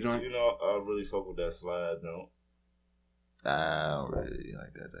the EP joint? You know, I really fuck with that slide though. I don't really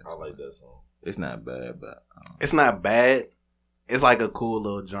like that. I like that song. It's not bad, but it's not bad. It's like a cool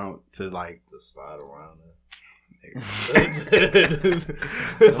little jump to like to slide around there.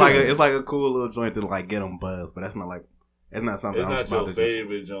 it's like a cool little joint to like get them buzzed, but that's not like it's not something. It's not your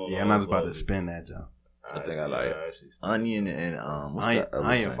favorite joint. Yeah, I'm not just about to spin that jump. I think I like Onion and what's Onion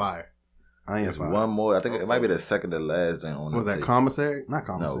Fire. Onion Fire. One more. I think it might be the second to last joint on. Was that Commissary? Not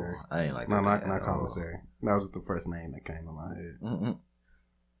Commissary. No, I ain't like that. No, not Commissary. That was just the first name that came to my head. Mm-mm.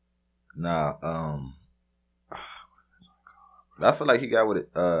 Nah. I feel like he got with it.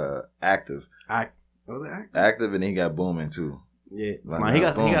 Active. Was it Active, and then he got Booming too. Yeah, he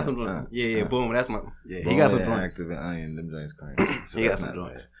got some joints. Boom. That's my he got some joints. Active and Onion, them joints crazy. So he got some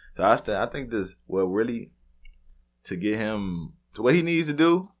joints. So I think this really to get him to what he needs to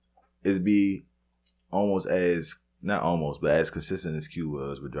do is be as consistent as Q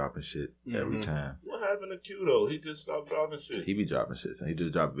was with dropping shit every time. What happened to Q though? He just stopped dropping shit. He be dropping shit, so he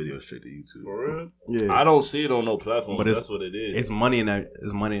just dropped videos straight to YouTube. For real? Yeah. I don't see it on no platform, but that's what it is. It's money in that.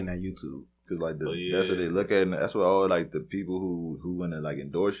 It's money in that YouTube. Cause like that's what they look at, and that's what all like the people who want to like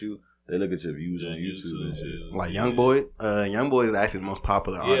endorse you. They look at your views on YouTube and shit. Like Youngboy is actually the most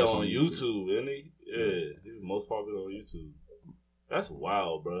popular artist on YouTube, isn't he? Yeah, he's the most popular on YouTube. That's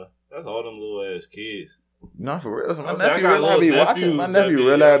wild, bro. That's all them little ass kids. Not for real. My nephew really be watching. My nephew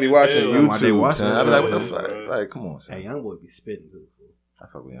really be watching YouTube. I be like, what the fuck? Like, come on, son. Hey, Youngboy be spitting too. I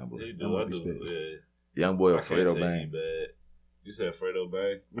fuck with Youngboy. He do. I do. Youngboy Fredo Bang. You said Fredo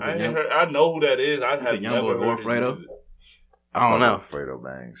Bang. I know who that is. I have never heard of Fredo. I don't know. Fredo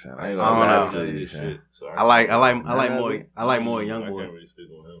Bang, son. I don't know this shit. I like more Youngboy. I can't really speak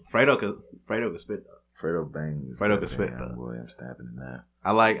on him. Fredo could spit though. Fredo Bang. Fredo could spit though. Boy, I'm snapping in that.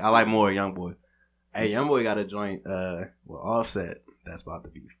 I like more Youngboy. Hey, Youngboy got a joint with Offset that's about to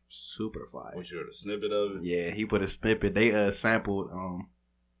be super fire. What, you heard a snippet of it? Yeah, he put a snippet. They sampled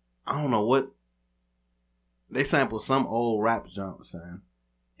I don't know what. They sampled some old rap jump, son.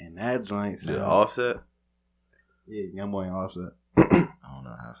 And that joint sound. Yeah, Offset? Yeah, Youngboy and Offset. I don't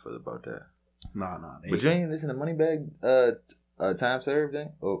know how I feel about that. Nah. But you ain't listen to Moneybag Time Served thing?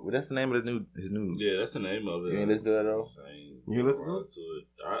 Oh, that's the name of his new. Yeah, that's the name of it. You ain't listen to that at all? You listen to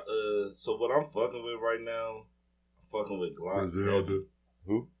it? So what I'm fucking with right now, I'm fucking with Glock.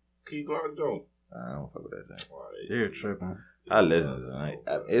 Who? Key Glock Jones. I don't fuck with that thing. You're tripping. I listen to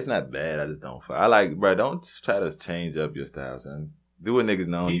it. It's not bad. I just don't fuck. I like, bro, don't try to change up your style, son. Do what niggas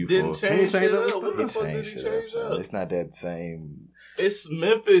know you for. He didn't change it up. What the fuck did he change up? It's not that same. It's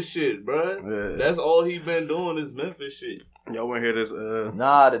Memphis shit, bro. Yeah. That's all he been doing is Memphis shit. Y'all wanna hear this?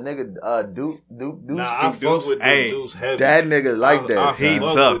 Nah, the nigga Duke. Nah, I fuck with Deuce heavy. That nigga like that. He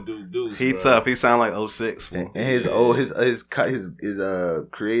tough. He tough. He sound like 06. And his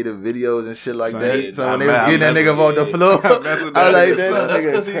creative videos and shit like that. So I when they was getting that nigga off the floor, I was like, that's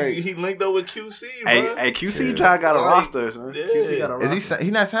because crazy. he linked up with QC, bro. Hey, QC got a roster. Man. Yeah. QC got a roster. Is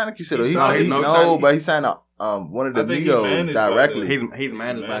he not signed to QC though? But he signed one of the Migos directly. He's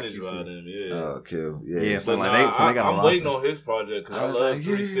managed by them, yeah. Oh, cool. Yeah. Yeah, But I'm waiting on his project because I love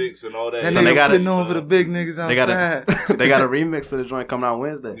 3-6 and all that. And So they got putting on for the big niggas outside. They got a remix of the joint coming out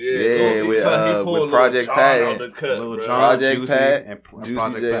Wednesday. Yeah, with Project Pat. Project Pat and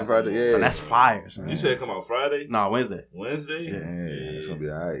Juicy J and Project. Yeah. So that's fire. Son. You said come out Friday? No, Wednesday. Wednesday? Yeah, it's gonna be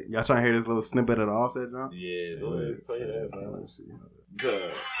alright. Y'all trying to hear this little snippet of the Offset, John? Yeah, go ahead, play that, man. Let me see.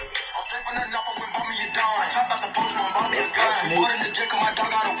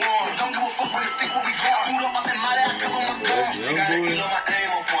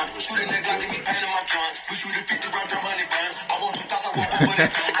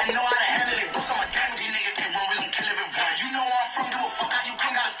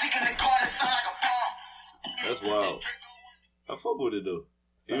 That's wild. I fuck with it though.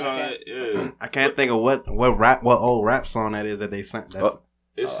 You know, yeah. I can't think of what old rap song that is that they sent.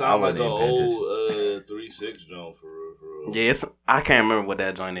 It sound like an old 3-6 joint for real. Yeah, I can't remember what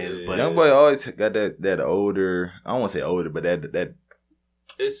that joint is, but Young Boy always got that older. I don't want to say older, but that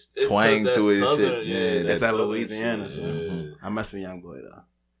it's twang to it and shit. Yeah, that's that Louisiana. Shit. Yeah. I mess with Young Boy though.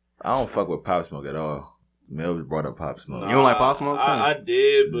 I don't fuck with Pop Smoke at all. Mel brought up Pop Smoke. You don't like Pop Smoke? I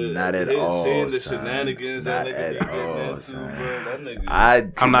did, but not at all. Seeing the son. shenanigans not that nigga at all, getting into, son. bro. That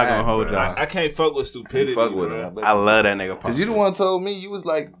nigga. I'm not gonna hold y'all. I can't fuck with stupidity. Fuck with bro. him. I love that nigga. Cause you the one told me, you was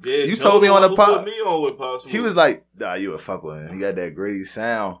like, Yeah, you Joe told me on the who pop. Put me on with Pop Smoke. He was like, nah, you would fuck with him. He got that gritty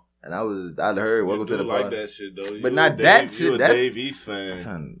sound, and I heard Welcome to the like Party. that shit though. But not that shit. You a That's Dave East fan.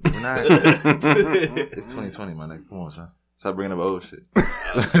 Son, it's 2020, my nigga. Come on, son. Stop bringing up old shit. I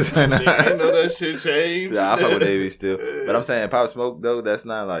know that shit changed. Yeah, I fuck with Davey still. But I'm saying Pop Smoke though, that's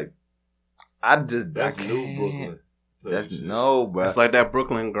not like That's I new can't. Brooklyn. That's no, bro. It's like that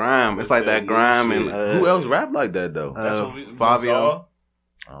Brooklyn grime. It's like that grime and Who else rap like that though? That's what we Fabio.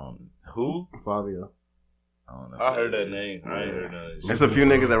 Who? Fabio. I don't know. I heard that name. I ain't heard that. There's a few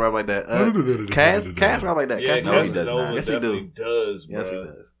niggas that rap like that. Cass rap like that. Yeah, Cass no, he Casanova does not. Yes, he definitely do. does, bro. Yes, he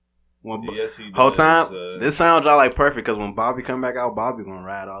does. Yes, he does. Whole time, this sound y'all like perfect because when Bobby come back out, Bobby gonna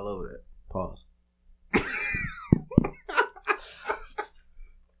ride all over it. Pause.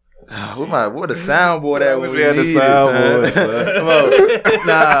 What a soundboard that when we had the needed, soundboard, son. Come on.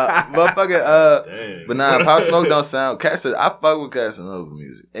 Nah, motherfucker. Damn. But nah, Pop Smoke don't sound. I fuck with Casanova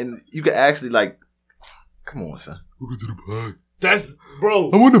music, and you can actually like. Come on, son. Welcome to the park. That's bro.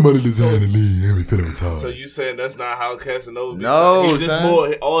 I want the money to sign and leave. Every feeling time. So you saying that's not how Casanova be? No, he's just son.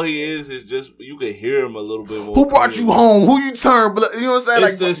 more. All he is just you can hear him a little bit more. Who brought you home? Who you turned? You know what I'm saying?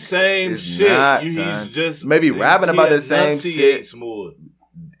 It's the same it's shit. not, He's son. just Maybe rapping about the same enunciates shit. more.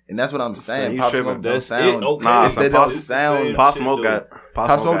 And that's what I'm saying. you Pop tripping. Smoke don't That's sound. it. Okay. Nah, They don't sound. Pop Smoke got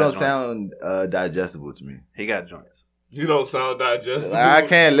Pop Smoke don't joints. sound digestible to me. He got joints. You don't sound digestible. Like, I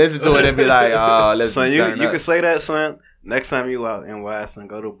can't listen to it and be like, oh, let's Son, turn you up. can say that, son. Next time you out in Washington,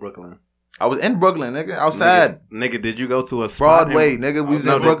 go to Brooklyn. I was in Brooklyn, nigga, outside. Nigga, did you go to a spot Broadway, in, nigga. We was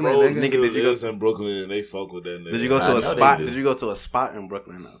No, in Brooklyn, Bro, nigga. nigga, did you go- in Brooklyn and they fuck with that nigga? Did you go to I a know spot? they do. Did you go to a spot in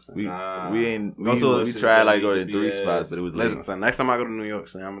Brooklyn? No, son? We Nah. ain't. Go to a- We tried like go to BS. 3 spots, but it was Listen, late. son. Next time I go to New York,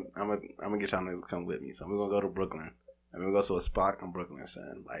 son, I'm gonna get y'all niggas to come with me. So we're gonna go to Brooklyn. And we're gonna go to a spot in Brooklyn,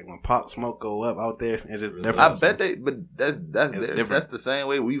 son. Like when Pop Smoke go up out there, it's just different. I bet they, but that's different. that's the same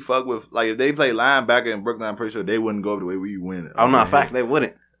way we fuck with. Like if they play linebacker in Brooklyn, I'm pretty sure they wouldn't go the way we win. I'm not facts. They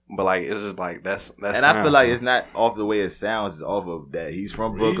wouldn't. But like it's just like that's. And I feel like it's not off the way it sounds. It's off of that he's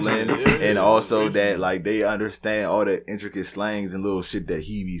from Brooklyn, Region, yeah, and also region. that like they understand all the intricate slangs and little shit that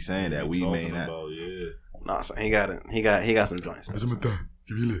he be saying that we may not. About, yeah. Nah, son. He got some joints. Ese me está.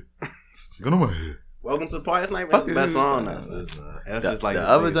 Que vile. Go no más. Welcome to the party. It's not even Fuck his it, best it's song. not. Now, son. It's not. That's The, just like the his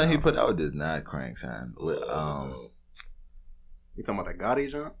other biggest joint he song. put out did not crank, son. With You talking about that Gotti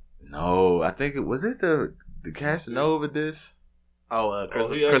joint? no, I think it was the Casanova disc.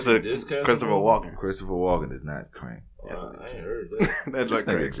 Christopher Walken. Christopher Walken is not crank. Yes, I ain't heard that. That Drake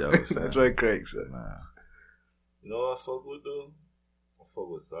crank. That Drake crank. Nah. You know what I fuck with though? I fuck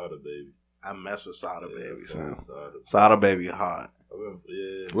with Sada Baby. I mess with Sada Baby, son. Sada. Sada Baby hard.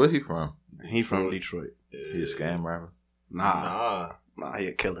 Yeah. Where's he from? He from Detroit. Yeah. He a scam rapper? Nah, he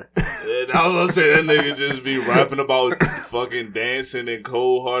a killer. Yeah, I was gonna say that nigga just be rapping about fucking dancing and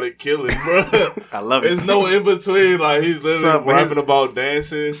cold-hearted killing, bro. I love it. There's no in between. Like he's literally rapping about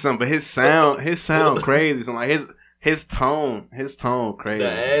dancing. But his sound crazy. So like his tone crazy. The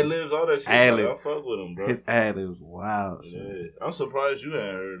ad libs, all that shit. Like, I fuck with him, bro. His ad libs wild. So. Yeah, I'm surprised you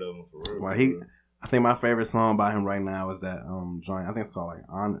hadn't heard of him for real. Well, I think my favorite song by him right now is that joint. I think it's called like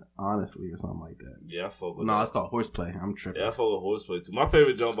Honestly or something like that. Yeah, I fuck with. No, it's called Horseplay. I'm tripping. Yeah, I fuck with Horseplay too. My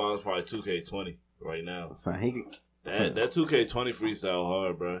favorite jump on is probably 2K20 right now. So that 2K20 freestyle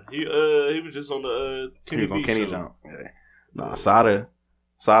hard, bro. He was just on the Kenny B show. Jump. Yeah. No, Sada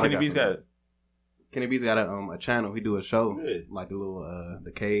Kenny B's got it. Kenny B's got a channel. He do a show like a little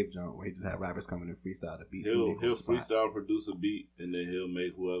the cave jump where he just have rappers coming and freestyle the beats. He'll freestyle produce a beat and then he'll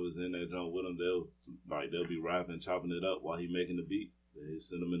make whoever's in that jump with him. They'll be rapping, chopping it up while he making the beat. They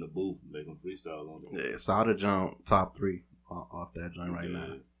send them in the booth and make them freestyle on it. Yeah, Sada jump top 3 off that joint right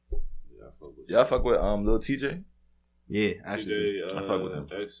now. Yeah, I fuck with Lil TJ. Yeah, actually, TJ, I fuck with him.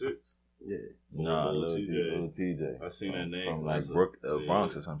 X6. Yeah. Nah, Lil TJ. I seen that name. From like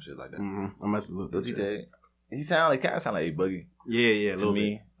Bronx or some shit like that. Mm-hmm. I'm messing with Lil TJ. He kind of sound like A Boogie. Yeah, a little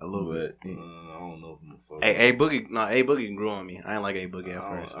bit. A little bit. I don't know if I'm A Boogie grew on me. I ain't like A Boogie at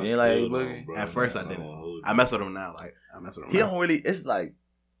first. You ain't like A Boogie? At first I didn't. I mess with him now. Like I mess with him. He don't really. It's like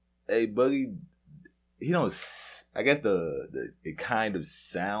A Boogie. He don't. I guess it kind of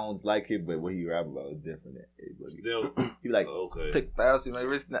sounds like it, but what he rap about is different than A Boogie. He like thick fast, my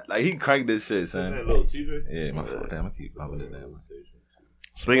wrist. Like he cranked this shit, son. Little TJ. Yeah, my fault. Damn, I keep popping it down.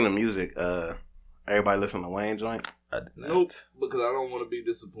 Speaking of music, everybody listen to Wayne joint? I did not. Nope, because I don't want to be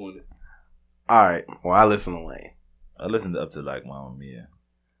disappointed. All right, well I listen to Wayne. I listened up to like Mamma Mia.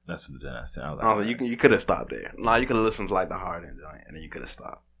 That's what I said. I was like, you could have stopped there. No, you could have listened to like the hard end joint, and then you could have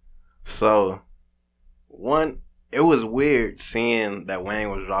stopped. So, it was weird seeing that Wayne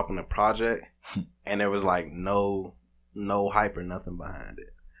was dropping a project, and there was like no hype or nothing behind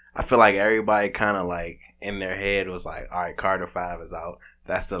it. I feel like everybody kind of like in their head was like, all right, Carter 5 is out.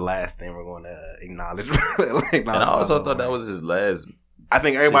 That's the last thing we're going to acknowledge. And I also thought that was his last. I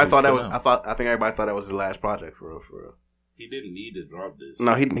think everybody thought that was. I think everybody thought that was his last project for real. He didn't need to drop this.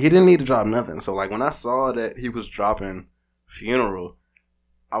 No, he didn't need to drop nothing. So like when I saw that he was dropping Funeral,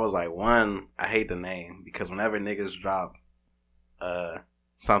 I was like, one, I hate the name because whenever niggas drop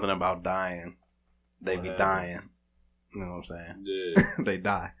something about dying, they be dying. You know what I'm saying? Yeah. They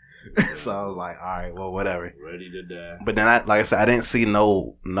die. So I was like, all right, well, whatever. Ready to die. But then, like I said, I didn't see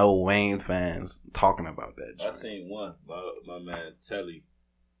no Wayne fans talking about that. I seen one. My man Telly.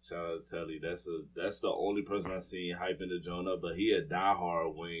 Shout out to Telly. That's the only person I seen hyping the joint up. But he a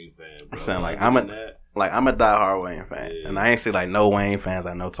diehard Wayne fan, bro. Saying I'm a diehard Wayne fan, and I ain't see like no Wayne fans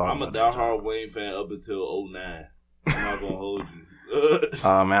I know talking. I'm a diehard Wayne fan up until 09. I'm not gonna hold you.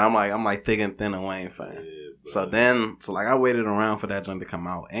 Oh man, I'm like thick and thin a Wayne fan. Yeah. So I waited around for that joint to come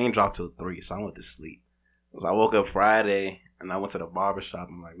out. It ain't dropped till 3, so I went to sleep. So I woke up Friday and I went to the barbershop.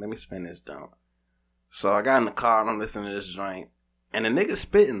 I'm like, let me spin this jump. So I got in the car and I'm listening to this joint. And the nigga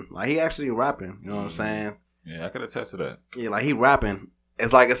spitting. Like he actually rapping. You know what I'm saying? Yeah, I could attest to that. Yeah, like he rapping.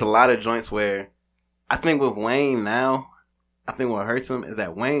 It's like it's a lot of joints where I think with Wayne now, I think what hurts him is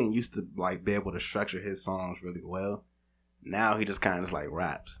that Wayne used to like be able to structure his songs really well. Now he just kind of just like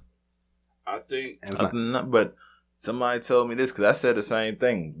raps. I think, but somebody told me this because I said the same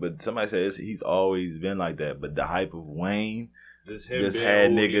thing. But somebody said he's always been like that. But the hype of Wayne just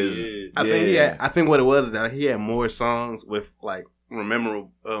had niggas. I think what it was is that he had more songs with like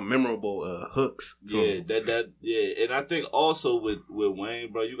memorable hooks. Yeah, and I think also with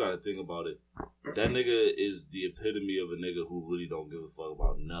Wayne, bro, you got to think about it. That nigga is the epitome of a nigga who really don't give a fuck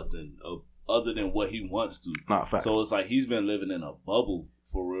about nothing other than what he wants to. Not facts. So it's like he's been living in a bubble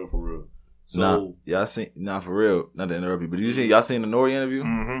for real. So y'all seen for real, not to interrupt you, but y'all seen the Nori interview?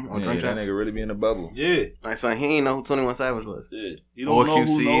 Mm-hmm. Yeah, that nigga really be in a bubble. Yeah. Like son, he ain't know who 21 Savage was. Yeah. He don't know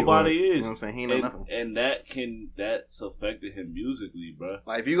who nobody is. You know what I'm saying? He know nothing. And that's affected him musically, bro.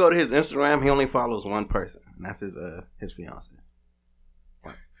 Like if you go to his Instagram, he only follows one person, and that's his fiance.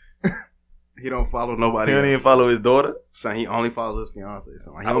 He don't follow nobody. He don't even follow his daughter. So he only follows his fiance.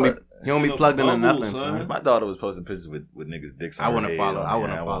 So like, he don't be plugged into nothing. Son. My daughter was posting pictures with niggas' dicks. I wouldn't follow. I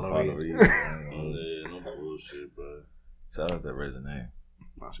wouldn't follow either. Yeah, no bullshit, bro. Shout out that Regine.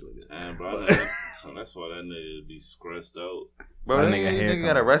 No, she look good. And bro, so that's why that nigga be stressed out. Bro, that nigga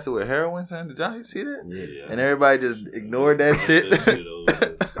got arrested with heroin, son. Did y'all see that? Yeah. And everybody just ignored that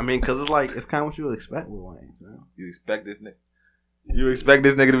shit. I mean, because it's kind of what you would expect with Wayne, son. You expect this nigga? You expect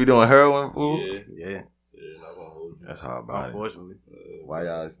this nigga to be doing heroin, fool? Yeah. Not gonna hold you. That's hard about Unfortunately. Why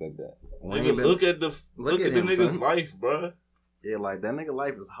y'all expect that? Nigga, look at the him, nigga's son. life, bro. Yeah, like that nigga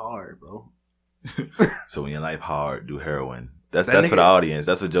life is hard, bro. So when your life hard, do heroin. That's That for nigga- the audience.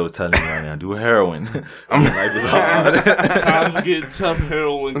 That's what Joe's telling you right now. Do heroin. Your life is hard. Times get tough,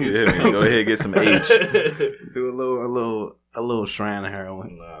 heroin gets Yeah, tough. man, go ahead and get some H. Do a little strand of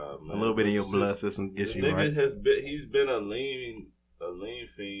heroin. Nah, man. A little bit in your It's blood just- system gets the you nigga right. he's been a lean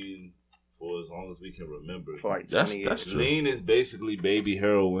fiend for as long as we can remember. For like That's 20 years. true. Lean is basically baby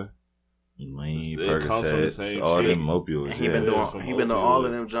heroin. Lean, It comes from the Percocets, same all shit. them opioids. And he yeah. been it's from doing all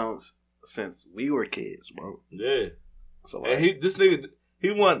of opioids. them Jones since we were kids, bro. Yeah. So And like, this nigga,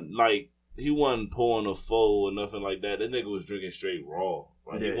 he wasn't pouring a foe or nothing like that. That nigga was drinking straight raw.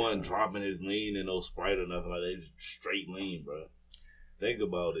 Like Yeah, he wasn't son. dropping his lean in no Sprite or nothing like that. He's straight lean, bro. Think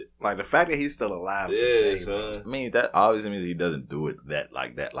about it. like the fact that he's still alive Yeah, today, bro. son. I mean, that obviously means he doesn't do it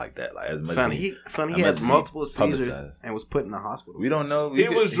like that. Like as much Son, as he as had much as he multiple seizures publicized. and was put in the hospital. We don't know. He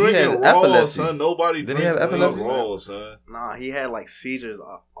was drinking had raw, epilepsy. son. Nobody Didn't he drinks have lean epilepsy? raw, son. Nah, he had like seizures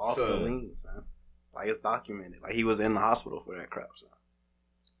off the Son. lean, son. Like it's documented. Like he was in the hospital for that crap, son.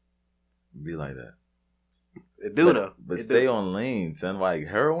 Be like that. It do though. But It stay do. on lean, son. Like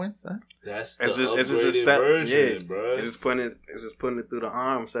heroin, son. That's It's the just a upgraded step- version, yeah. bro. It's just putting it through the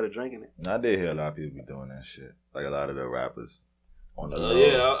arm instead of drinking it. I did hear a lot of people be doing that shit. Like a lot of the rappers on the low.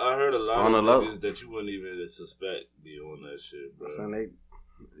 Yeah, I heard a lot On of the low. niggas that you wouldn't even suspect be on that shit, bro. Son,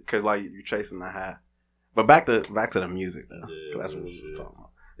 because like you're chasing the high. But back to the music though. Yeah, 'Cause that's what real we was shit. talking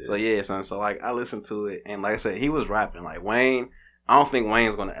about. Yeah. So yeah, son. So like I listened to it, and like I said, he was rapping. Like Wayne, I don't think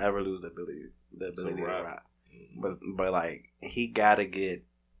Wayne's gonna ever lose the ability to rap. rap. But like he gotta get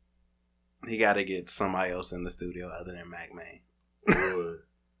somebody else in the studio other than Mac Man Or,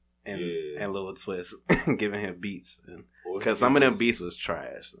 and Lil Twist giving him beats, or because he some of could them just- beats was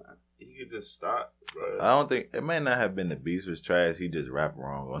trash. Son. He could just stop, bro. I don't think it may not have been the beats was trash. He just rapped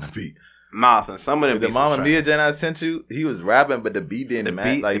wrong on the beat. Nah, son. Some of them The beats Mama was Mia trash. Jen I sent you, he was rapping, but the beat didn't The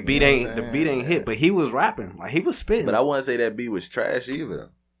match. beat, Like the beat you know ain't what the I'm beat saying? ain't hit, but he was rapping. Like he was spitting. But I wouldn't say that beat was trash either. Though.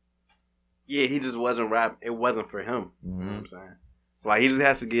 Yeah, he just wasn't rap. It wasn't for him. You know what Mhm. I'm saying? So like he just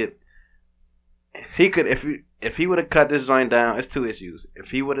has to get. He could if he would have cut this joint down. It's two issues.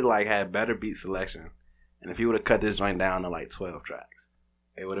 If he would have like had better beat selection, and if he would have cut this joint down to like 12 tracks,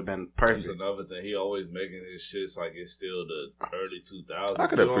 it would have been That's perfect. another thing. He always making his shits like it's still the early 2000s. I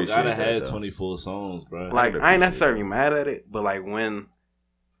could You don't appreciate gotta that, have though. 24 songs, bro. Like could I ain't appreciate necessarily mad at it, but like when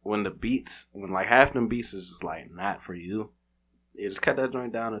the beats, when like half them beats is just like not for you, you just cut that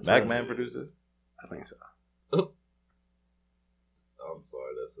joint down to 12. Mac Man producers. I think so. I'm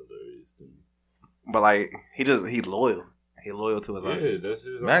sorry, that's hilarious to me. But like he's loyal. He loyal to his Yeah, artist. that's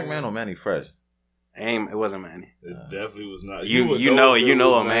his Mac own- Man or Manny Fresh. It wasn't Manny. It definitely was not. You would know if it a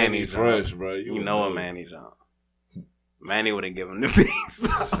was Manny Fresh, John. bro. You know a Manny John. Manny wouldn't give him the beats.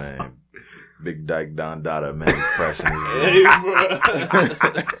 I'm saying Big Dyke Don Dada Manny Fresh. In his Hey, bro.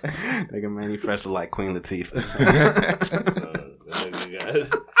 Nigga Manny Fresh look like Queen Latifah.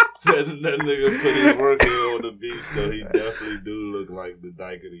 That nigga put his work in on the beach, though. He definitely do look like the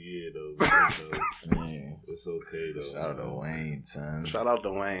dyke of the year, though. Man, It's okay, though. shout out to Wayne, son. Shout out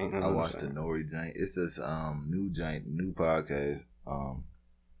to Wayne. I watched the Nori Giant. It's this new podcast.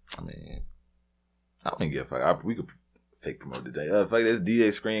 I mean, I don't give a fuck. We could fake promote the day. Fuck this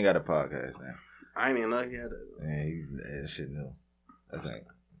DJ Screen got a podcast now. I ain't even know he had it. Man, that shit new. I think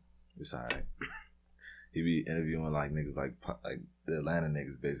it's alright. He be interviewing like niggas like the Atlanta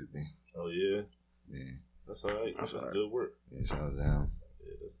niggas basically. Oh, yeah? Yeah, That's all right. That's all right. good work. yeah. Shout out to him.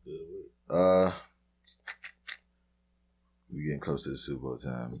 Yeah, that's good work. We getting close to the Super Bowl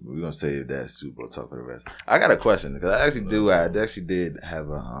time. We're gonna save that Super Bowl talk for the rest. I got a question because I actually did have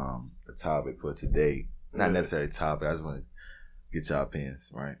a topic for today. Not necessarily a topic. I just want to get y'all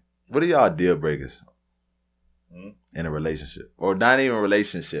opinions. Right? What are y'all deal breakers in a relationship, or not even a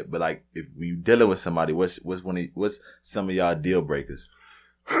relationship, but like if we dealing with somebody, what's some of y'all deal breakers?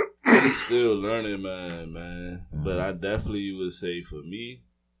 I'm still learning, man. But I definitely would say for me,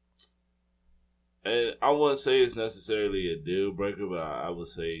 and I wouldn't say it's necessarily a deal breaker, but I would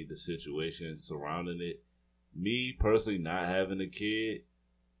say the situation surrounding it. Me personally, not having a kid,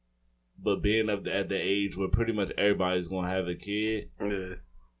 but being up at the age where pretty much everybody's gonna have a kid. Yeah.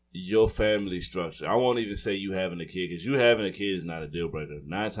 Your family structure. I won't even say you having a kid, because you having a kid is not a deal breaker.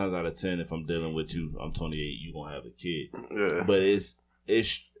 9 times out of 10, if I'm dealing with you, I'm 28, you gonna have a kid. Yeah. But it's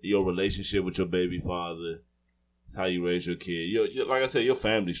it's your relationship with your baby father. It's how you raise your kid. Your, like I said, your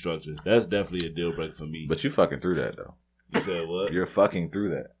family structure. That's definitely a deal breaker for me. But you fucking through that though. You said what? You're fucking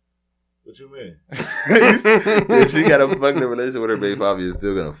through that. What you mean? If she got a fucking relationship with her baby father, you're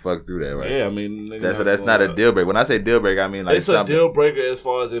still gonna fuck through that, right? Yeah, I mean, that's not a deal breaker. When I say deal breaker, I mean like it's a deal breaker as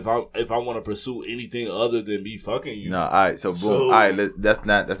far as if I want to pursue anything other than me fucking you. No, all right. So boom. All right, that's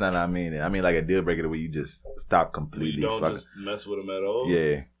not what I mean. I mean like a deal breaker the way you just stop completely. You don't fucking. just mess with them at all.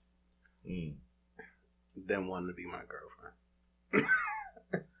 Yeah. Them wanting to be my girlfriend.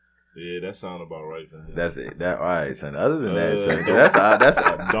 Yeah, that sounds about right for him. That's it. That all right, son. Other than that, son,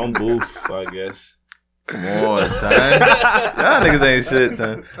 that's don't boof, I guess. Come on, son. Y'all niggas ain't shit,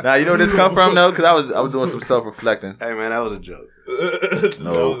 son. Now you know where this come from though, because I was doing some self reflecting. Hey man, that was a joke.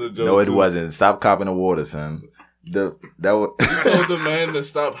 No, it wasn't. Stop copping the water, son. You told the man to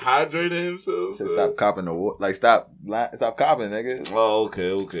stop hydrating himself. Stop copping the water. Like stop copping, nigga. Oh,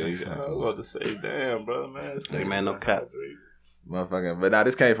 okay. I was about to say, damn, bro, man. Hey man, no cap. Motherfucking, but now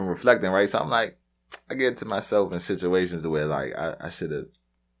this came from reflecting, right? So I'm like, I get to myself in situations where like I should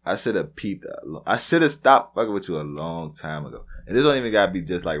have peeped. I should have stopped fucking with you a long time ago. And this don't even gotta be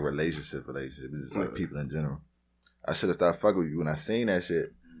just like relationship. It's just like people in general. I should have stopped fucking with you when I seen that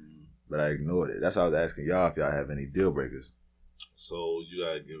shit, but I ignored it. That's why I was asking y'all if y'all have any deal breakers. So you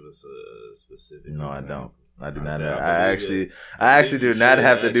gotta give us a specific. No, example. I don't. I do not. I actually do not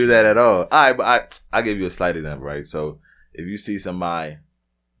have to do that at all. All right, but I give you a slight example, right? So. If you see somebody,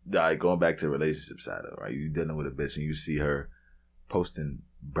 like going back to the relationship side of it, right? You dealing with a bitch and you see her posting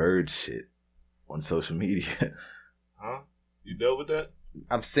bird shit on social media. Huh? You dealt with that?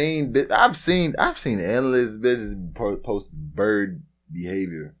 I've seen endless bitches post bird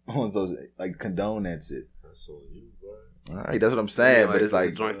behavior on social, like condone that shit. That's so you, bro. All right, that's what I'm saying. Yeah, but it's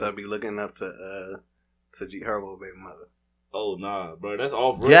like the joints that be looking up to G Herbo baby mother. Oh nah, bro, that's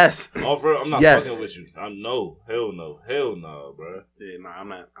off real. Yes, off real. I'm not fucking with you. Hell no, bro. Yeah, nah, I'm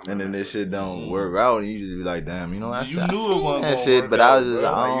not. And then this shit don't work out, and you just be like, damn, you know, I seen that shit, but I was just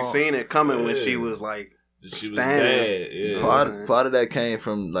like, you seen it coming when she was like standing. Yeah. Part of that came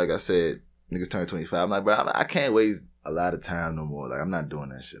from, like I said, niggas turned 25. I'm like, bro, I can't waste a lot of time no more. Like, I'm not doing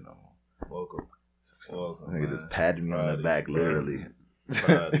that shit no more. Welcome. Nigga just patted me on the back, literally.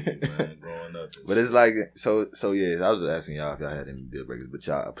 Proud of you, man, growing up. But it's like, so yeah, I was just asking y'all if y'all had any deal breakers, but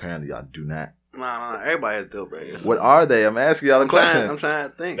apparently y'all do not. Nah, everybody has deal breakers. What are they? I'm asking y'all a question. I'm trying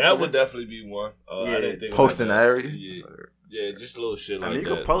to think. That would definitely be one. I didn't think posting the area? Yeah, just little shit like you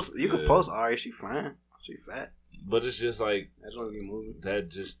that. You could post Ari, she fine. She fat. But it's just like that's what we moving.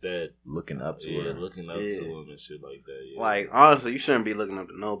 That looking up to her. Looking up to him and shit like that. Yeah. Like honestly, you shouldn't be looking up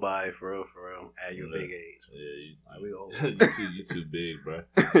to nobody for real. At your big age. Yeah, we old. you too big, bro.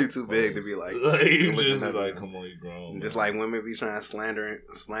 You too big to be like you just like, come on, you grown. Just like women be trying to slander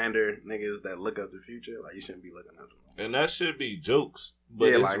niggas that look up the future. Like you shouldn't be looking up to them. And that should be jokes. But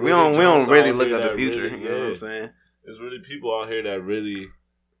yeah, like we don't really look up the future. Really, you know what I'm saying? There's really people out here that really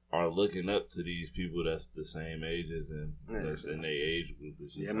are looking up to these people that's the same ages and that's in their age group.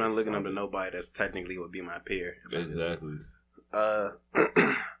 Yeah, I'm not looking up to nobody that's technically would be my peer. Exactly. Let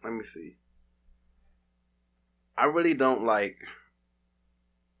me see. I really don't like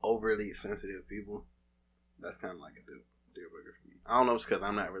overly sensitive people. That's kind of like a deal breaker for me. I don't know if it's because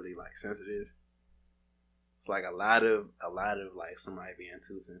I'm not really like sensitive. It's like a lot of like somebody being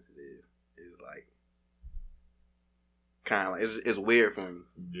too sensitive is like kind of like it's weird for me.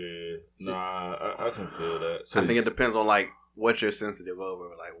 Yeah, nah, I can feel that. So I think it depends on like what you're sensitive over,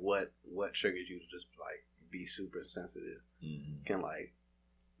 like what triggers you to just like be super sensitive. Mm-hmm. Can like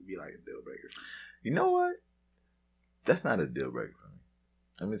be like a deal breaker. You know what? That's not a deal breaker for me.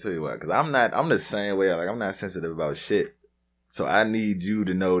 Let me tell you why. Because I'm the same way. Like I'm not sensitive about shit. So I need you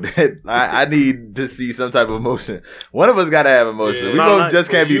to know that I need to see some type of emotion. One of us got to have emotion. Yeah. We both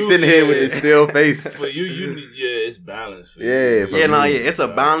just can't be sitting here with this still face. For you it's balanced. For you. It's a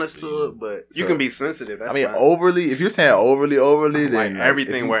balance to it, but you can be sensitive. That's fine. Overly. If you're saying overly, then like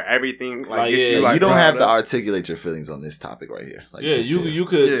everything where everything like you don't have to articulate your feelings on this topic right here. Like, you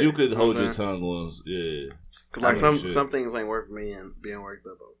could hold your tongue once. Yeah, because like some things ain't worth me and being worked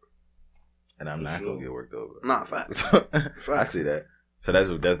up over. And I'm not gonna get worked over. Nah, facts. I see that. So that's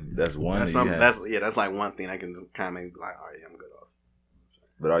one. That's like one thing I can kind of be like, all right, I'm good off.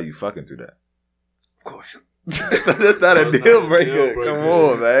 But are you fucking through that? Of course. So that's not a deal breaker. Come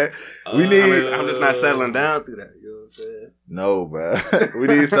on, man. I'm just not settling down through that. You know what I'm saying? No, bro. We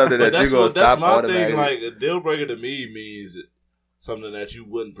need something that you're gonna stop. That's my thing. Like a deal breaker to me means something that you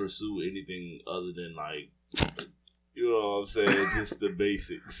wouldn't pursue anything other than like. You know what I'm saying? Just the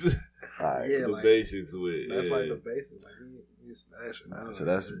basics. Right. Yeah, the basics with that's like the basics. Like So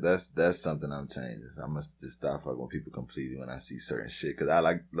that's something I'm changing. I must just stop fucking with people completely when I see certain shit. Cause I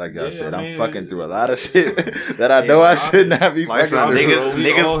like I said, I'm fucking through a lot of shit that I know I should not be fucking through.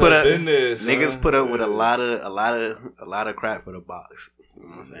 Niggas put up with a lot of crap for the box. You know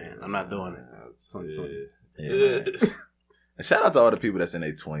what I'm saying? I'm not doing it. Yeah. And shout out to all the people that's in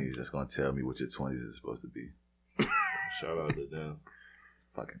their 20s that's gonna tell me what your 20s is supposed to be. Shout out to them.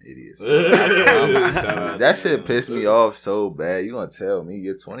 Fucking idiots. That shit pissed me off so bad. You gonna tell me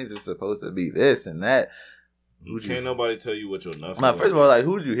your 20s is supposed to be this and that? Can't nobody tell you what your nothing. First of all, like,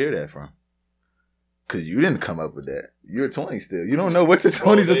 who did you hear that from? Because you didn't come up with that. You're 20 still. You don't know what your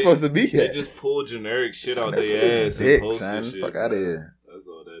 20s are supposed to be yet. They just pull generic shit out their ass and post son. Shit. Fuck out of here. That's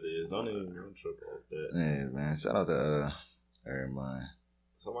all that is. Don't even trip off that. Yeah, man. Shout out to everybody.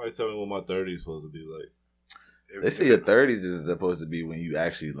 Somebody tell me what my 30s is supposed to be like. They say your 30s is supposed to be when you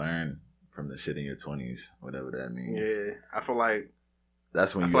actually learn from the shit in your 20s, whatever that means. Yeah, I feel like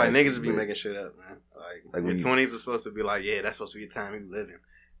that's when niggas be making shit up, man. Like your 20s was supposed to be like, yeah, that's supposed to be the time you living.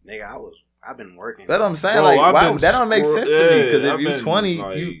 Nigga, I've been working. That's what I'm saying. Bro, that don't make sense to me because if you're 20,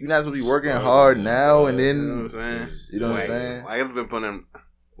 like, you're not supposed to be working hard now and then. You know what I'm saying? You know what I'm saying? Like, it's been putting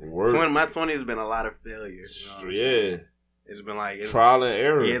work. My 20s has been a lot of failure. Yeah. It's been like trial and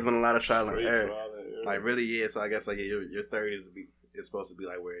error. Yeah, it's been a lot of trial and error. Like, really, yeah. So I guess like your 30s is supposed to be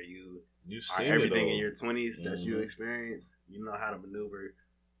like where you see everything in your 20s that you experience. You know how to maneuver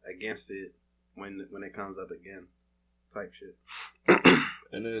against it when it comes up again, type shit.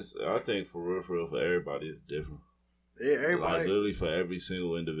 And I think for real, for everybody, it's different. Yeah, everybody. Like, literally for every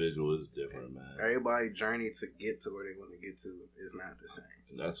single individual is different, man. Everybody's journey to get to where they want to get to is not the same.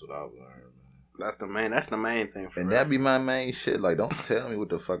 And that's what I've learned, man. That's the main thing. And that be my main shit. Like, don't tell me what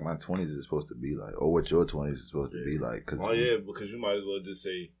the fuck my 20s is supposed to be like, or what your 20s is supposed to be like. Because you might as well just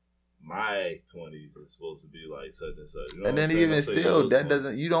say my 20s is supposed to be like such and such. You know, and then even still, that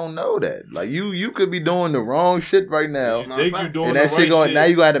doesn't. You don't know that. Like, you could be doing the wrong shit right now. You think you're doing and that the shit right shit. Now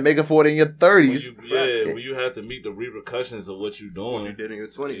you gonna have to make it for it in your 30s. When you have to meet the repercussions of what you're doing. What you did in your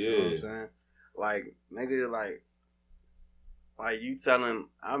 20s. You know what I'm saying? Like, nigga, like you telling,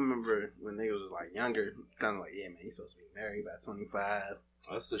 I remember when niggas was like younger, telling like, yeah, man, you supposed to be married by 25.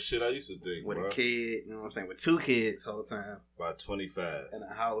 That's the shit I used to think, with a kid, you know what I'm saying? With 2 kids the whole time. By 25. In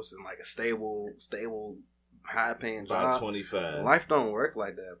a house and like a stable, high paying job. By 25. Life don't work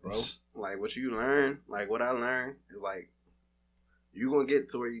like that, bro. Like, what you learn, like what I learned is like, you gonna get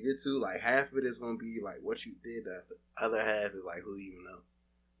to where you get to, like half of it is gonna be like what you did, the other half is like who you know.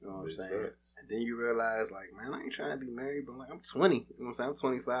 You know what I'm saying? And then you realize, like, man, I ain't trying to be married, but like, I'm 20. You know what I'm saying? I'm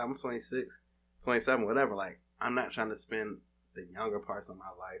 25, I'm 26, 27, whatever. Like, I'm not trying to spend the younger parts of my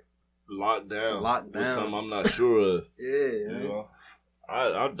life locked down. With something I'm not sure of. Yeah. You know?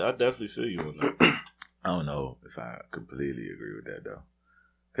 I definitely feel you on that. I don't know if I completely agree with that, though.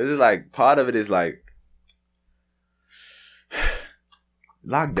 Because it's like, part of it is like,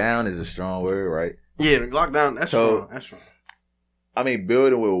 lockdown is a strong word, right? Yeah, lockdown, that's strong. That's strong. I mean,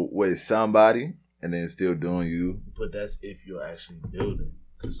 building with somebody and then still doing you. But that's if you're actually building.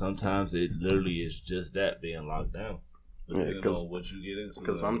 Because sometimes it literally is just that, being locked down. Depending on what you get into.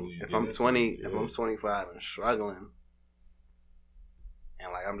 Because if I'm 25 and struggling,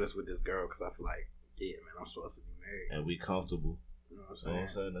 and like I'm just with this girl because I feel like, yeah, man, I'm supposed to be married. And we comfortable. You know what I'm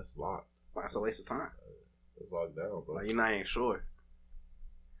saying? That's locked. Like, it's a waste of time. It's locked down, bro. Like, you're not even sure.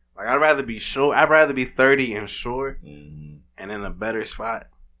 Like, I'd rather be sure. I'd rather be 30 and sure and in a better spot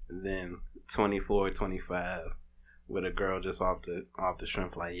than 24, 25 with a girl just off the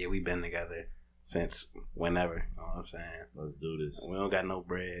strength. Like, yeah, we been together since whenever. You know what I'm saying? Let's do this. We don't got no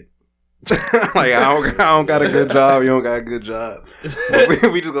bread. Like, I don't got a good job. You don't got a good job.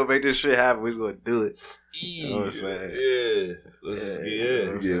 we just gonna make this shit happen. We just gonna do it. You know what I'm saying? Yeah. Let's just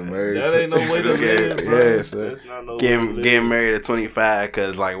get married. That ain't no way to live, bro. Yeah, that's not no getting married at 25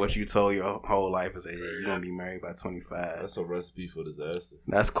 because like what you told your whole life is that you're gonna be married by 25. That's a recipe for disaster.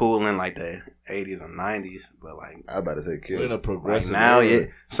 That's cool in like the 80s and 90s, but like I about to say kill. We're in a progressive now, yeah.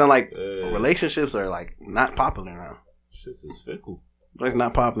 Sound like relationships are like not popular now. Shit's is fickle. But it's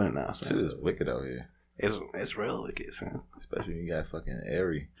not popular now. Shit is wicked out here. It's real wicked, son. Especially when you got fucking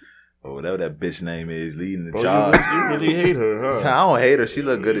Ari or whatever that bitch name is leading the charge. You really hate her, huh? I don't hate her. She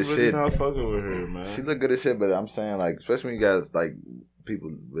look good as really shit. Not fucking with her, man. She look good as shit, but I'm saying like, especially when you guys like people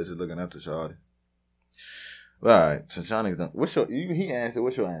bitches looking up to Shawty. Well, all right, so Shawty's done. He answered.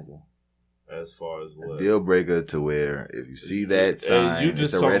 What's your answer? As far as what? A deal breaker to where if you see that sign, you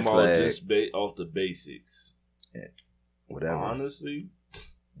just it's a red talking about flag. just off the basics. Yeah. Whatever. Honestly,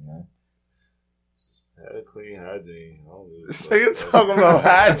 Had a clean hygiene. This nigga talking about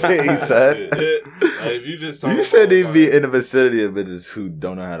hygiene, son. Like, if you just talking you shouldn't even about, be in the vicinity of bitches who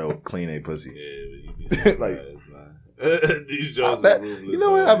don't know how to clean a pussy. Yeah, but you be surprised, Like, man. These jokes bet, are ruthless. you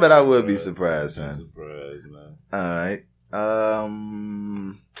know what? I bet I would be surprised, son. Surprised, man. All right.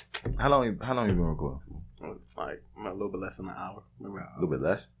 How long you been recording for? Like a little bit less than an hour. Maybe an hour. A little bit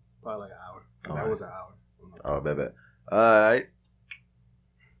less. Probably like an hour. All That right. was an hour. Oh, bet. All right.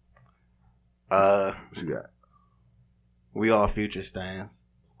 What you got? We all Future stands.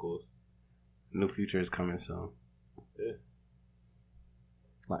 Of course. New Future is coming soon. Yeah.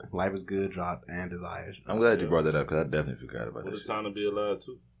 Life is Good dropped and Desires. I'm glad you brought that up because I definitely forgot about What that a time to be alive,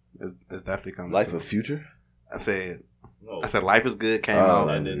 too. It's definitely coming. Life soon. of Future? I said No. Life is Good came Oh, out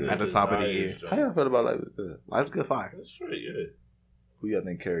and then at the top of the year. How y'all feel about Life is Good? Life is Good fire. That's straight, yeah. Who y'all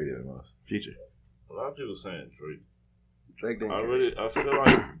think carried it the most? Future. A lot of people saying Drake. Drake didn't. I feel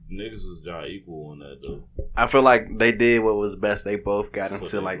like niggas was y'all equal on that, though. I feel like they did what was best. They both got For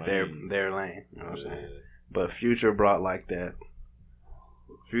into their like lanes. their lane. You know what I'm saying? Yeah. But Future brought like that.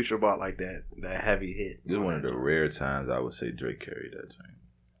 Future brought like that heavy hit. This is one of the rare times I would say Drake carried that thing.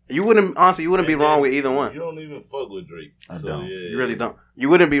 You wouldn't be wrong with either one. You don't even fuck with Drake. I so, don't. Yeah, You really don't. You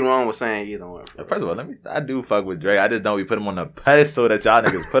wouldn't be wrong with saying either one. First of all, I do fuck with Drake. I just don't be put him on the pedestal that y'all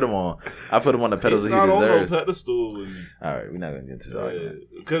niggas put him on. I put him on the pedestal He's he not on no deserves. pedestal with me. All right, we're not gonna get into this argument.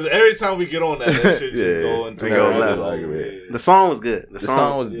 Because every time we get on that shit Yeah, just go into we go the left. Argument. The song was good. The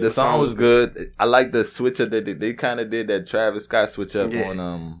song was good. I like the switch up that they kind of did that Travis Scott switch up Yeah.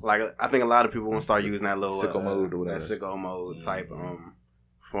 on Like I think a lot of people want to start using that little Sicko mode or whatever. that sicko mode type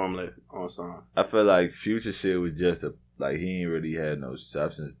formula on song. I feel like Future shit was just he ain't really had no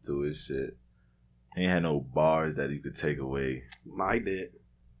substance to his shit. He ain't had no bars that he could take away. No, he did.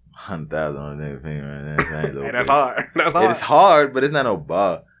 100,000 on the nigga finger, man. Hey, that's hard. That's hard. It's hard, but it's not no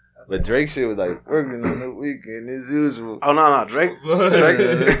bar. But Drake shit was like working on the weekend as usual. Oh no, Drake. You know what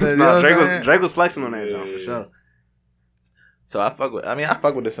I'm saying? Drake was flexing on that joint for sure. So I fuck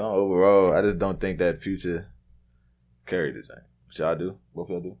with the song overall. I just don't think that Future carried the thing. What y'all do? Both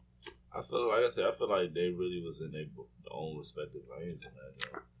y'all do? I feel like they really was in their own respective lanes in that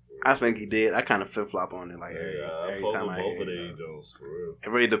joint. I think he did. I kind of flip flop on it like I every fuck time with I both hear of it. their joints for real. It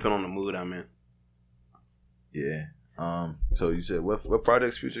really depends on the mood I'm in. Yeah. So you said what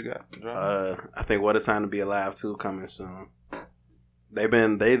projects Future got? I think What a Time to Be Alive 2 coming soon. They've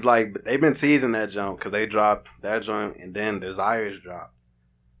been teasing that joint because they dropped that joint and then Desires dropped.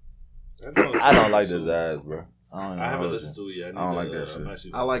 I don't like Desires, bro. I haven't listened to it yet. I don't like that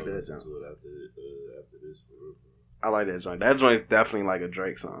shit. I like that listen joint. to it after this for real. I like that joint. That joint's definitely like a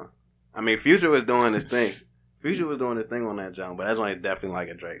Drake song. I mean, Future was doing his thing. Future was doing his thing on that joint, but that joint is definitely like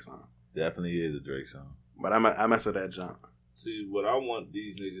a Drake song. Definitely is a Drake song. But I mess with that joint. See, what I want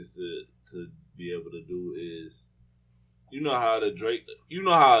these niggas to be able to do is, you know how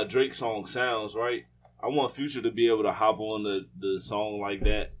a Drake song sounds, right? I want Future to be able to hop on the song like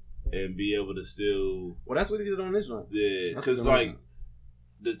that and be able to still. Well, that's what he did on this joint. Yeah, because like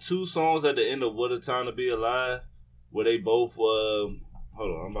the two songs at the end of What a Time to Be Alive, where they both hold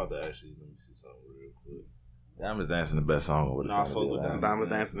on, I'm about to actually let me see something real quick. Diamonds Dancing the best song. Nah, I fuck with Diamonds Diamonds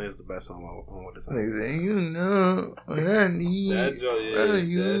Dancing is the best song on What a Time. Niggas say, you know what I need. That joint, yeah,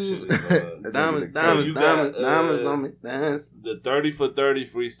 that shit is hard. Diamonds on me. Dance. The 30 for 30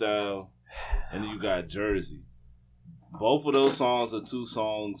 freestyle, and then you got Jersey. Both of those songs are two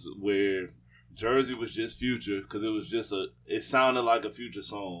songs where Jersey was just Future because it sounded like a Future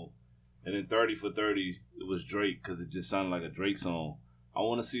song, and then 30 for 30 it was Drake because it just sounded like a Drake song. I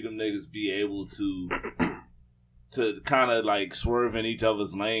want to see them niggas be able to kind of like swerve in each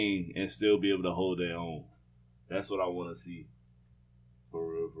other's lane and still be able to hold their own. That's what I want to see. For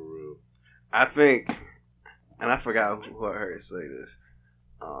real. I think, and I forgot who I heard say this.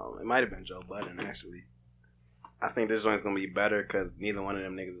 It might have been Joe Budden actually. I think this joint's gonna be better because neither one of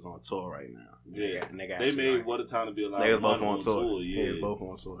them niggas is on tour right now. Yeah, they made like, What a Time to Be Alive. They was both on tour. Yeah, both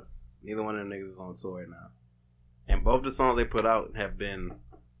on tour. Neither one of them niggas is on tour right now. And both the songs they put out have been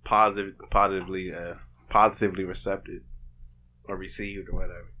positively receptive or received or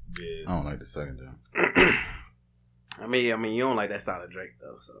whatever. Yeah. I don't like the second joint. I mean, you don't like that style of Drake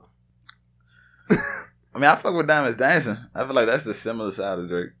though, so. I mean, I fuck with Diamonds Dancing. I feel like that's the similar side of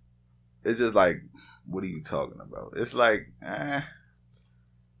Drake. It's just like, what are you talking about? It's like, I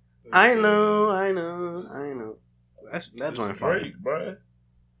know. That joint fire. Drake, bro.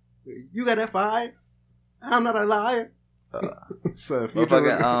 You got that fire? I'm not a liar. So if you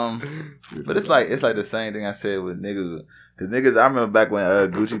but it's like the same thing I said with niggas. Cause niggas, I remember back when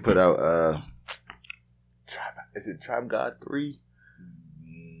Gucci put out is it Trap God 3?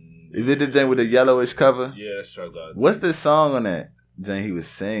 Is it the joint with the yellowish cover? Yeah, that's Trap God 3. What's the song on that joint he was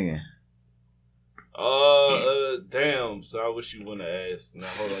singing? Damn. So I wish you wouldn't have asked. Now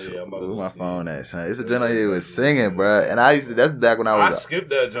hold on, yeah, I'm about Where's to my see phone it. at, son? It's a joint he was singing, bro. And that's back when I skipped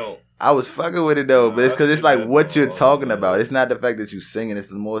that joint. I was fucking with it though, but it's because it's like what you're talking joint. about. It's not the fact that you singing.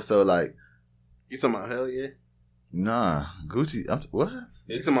 It's more so like, You talking about Hell Yeah? nah, Gucci. What?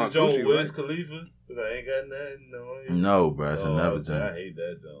 It's talking the about joint Gucci, with Wiz right? Khalifa. 'Cause I ain't got nothing on you. No, bro. It's another I joint. hate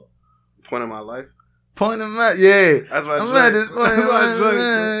that joint. Point of my life. Point him out, yeah. That's my I'm joint. at this point. That's my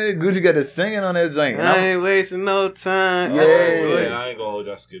joint. Gucci got the singing on that joint. And I I'm- ain't wasting no time. Yeah. I ain't gonna hold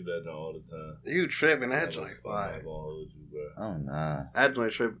you. I skip that joint all the time. You tripping? That I'm joint not fire. gonna hold you, bro. Oh nah. That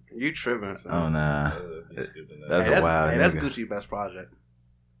joint tripping. You tripping, son. Oh nah. You skipping that. That's Hey, a wild that's nigga. Gucci best project.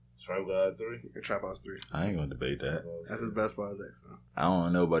 Trap God 3. Your Trap House 3. I ain't gonna debate that. That's his best project, son. I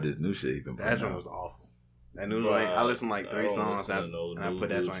don't know about this new shit he been That putting joint out. was awful. That new joint, I listened to like 3 I don't songs listen to no and I new put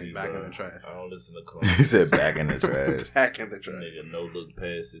that Gucci, joint back bro. in the trash. I don't listen to He Clone. said back in the trash. Back in the trash. Nigga, no look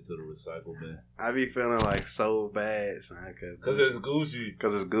past it to the recycle bin. I be feeling like so bad, son. Cause it's Gucci.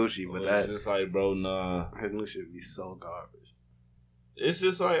 Because it's Gucci, but It's that just like, bro, nah. his new shit be so garbage. It's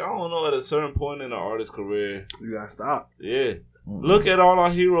just like, I don't know, at a certain point in an artist's career, You gotta stop. yeah. Look at all our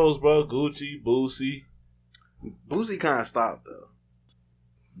heroes, bro. Gucci, Boosie. Boosie kind of stopped though.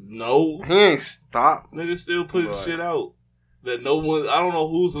 No. He ain't stopped. Niggas still putting Right. shit out that no one, I don't know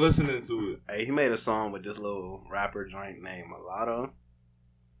who's listening to it. Hey, he made a song with this little rapper joint named Mulatto.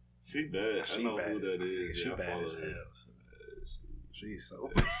 She bad. She I know bad. who that Nigga, is. she Yeah, I bad follow as her. hell. She's so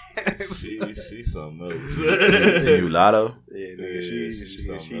bad. She's something else. You Lotto? Yeah, nigga, Yeah, she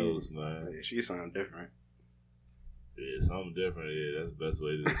something else, man. yeah, she's something different. Yeah, something different. Yeah, that's the best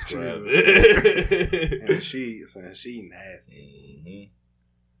way to describe And it. she nasty. Mhm.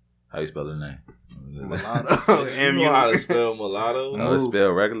 How you spell the name? Mulatto. You know how to spell mulatto? No, it's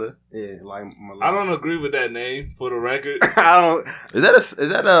spelled regular. Yeah, like mulatto. I don't agree with that name. For the record, I don't. Is that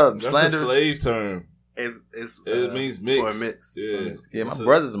a that's slander? a slave term. It's It means mix. for a mix. Yeah. For a mix. Yeah, my It's a-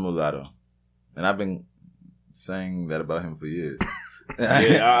 brother's a mulatto, and I've been saying that about him for years.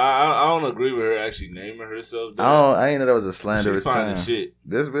 Yeah, I don't agree with her actually naming herself that. I ain't know that was a She slanderous finding term. shit.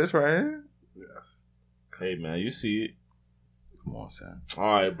 This bitch right here. Yes. Hey man, you see it. Come on, son. All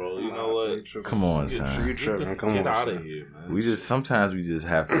right, bro. You know what? Come on, Get- son. You tripping? Come Get on, out son. of here, man. We just sometimes we just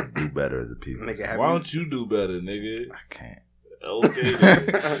have to do better as a people. Nigga, have Why you- don't you do better, nigga? I can't. Okay, then.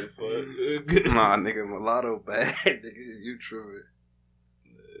 Fuck. Nah, nigga, mulatto bad. Nigga, you tripping?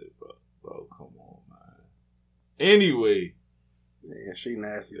 Bro, come on, man. Anyway, Yeah, she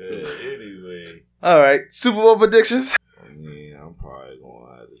nasty yeah, too. anyway. All right, Super Bowl predictions. I mean, I'm probably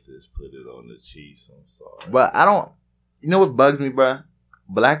gonna have to just put it on the Chiefs. I'm sorry. But I don't. You know what bugs me, bruh?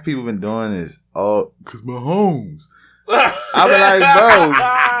 Black people been doing this all because Mahomes. I be like,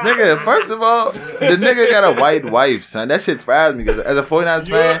 bro, nigga. First of all, the nigga got a white wife, son. That shit fries me because as a 49ers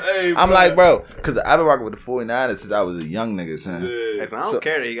fan, Hey, I'm like, bro, because I've been rocking with the 49ers since I was a young nigga, son. Yeah. Hey, so I don't So-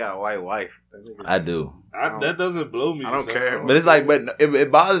 care that he got a white wife. That nigga- I do. That doesn't blow me. I don't son. care. But it's like, but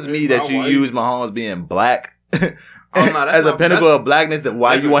it bothers me that you My wife- use Mahomes being black Oh, no, that's as a not- pinnacle that's- of blackness. That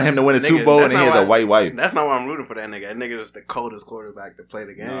why listen, you want him to win a nigga, Super Bowl and that's then he not has a why- white wife. That's not why I'm rooting for that nigga. That nigga is the coldest quarterback to play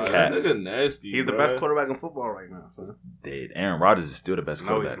the game. Nah, Cat. that nigga nasty. He's the bruh. best quarterback in football right now. Son. Dude, Aaron Rodgers is still the best No,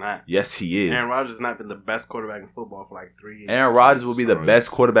 quarterback. he's not. Yes, he is. Aaron Rodgers has not been the best quarterback in football for like 3 years. Aaron Rodgers will be the Christ.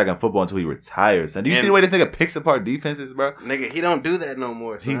 best quarterback in football until he retires. And do you see And- the way this nigga picks apart defenses, bro? Nigga, he don't do that no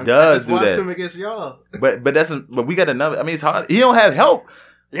more. He Son. does I just do watched that. him against y'all. But we got another. I mean, it's hard. He don't have help.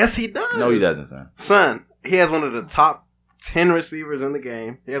 Yes, he does. No, he doesn't, son. Son, he has one of the top 10 receivers in the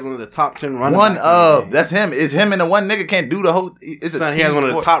game. He has one of the top 10 running One backs in the of game. that's him. It's him and the one nigga can't do the whole. It's a Son, team he has one of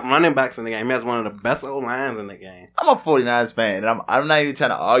the sport. top running backs in the game. He has one of the best O-lines in the game. I'm a 49ers fan, and I'm not even trying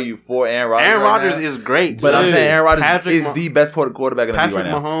to argue for Aaron Rodgers. Aaron right Rodgers now. is great. But I'm Yeah. saying Aaron Rodgers Patrick is Mah- the best quarterback in the league Patrick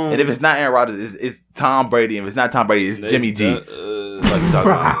right now. Mahomes. And if it's not Aaron Rodgers, it's Tom Brady. And if it's not Tom Brady, it's Jimmy G. Fuck you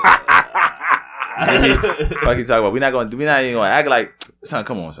talking about? Fuck you talking about? We're not even gonna act like son.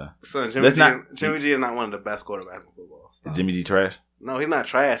 Come on, son. Son, Let's Jimmy G is not one of the best quarterbacks in football. Stop. Is Jimmy G trash? No, he's not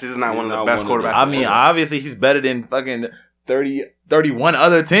trash. He's just not He's one of the not best one of the- quarterbacks. I in mean, football. obviously he's better than fucking 31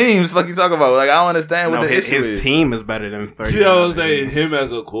 other teams. Fuck you talking about? Like I don't understand what No, the issue his is. team is better than 30. You know what I'm saying? Him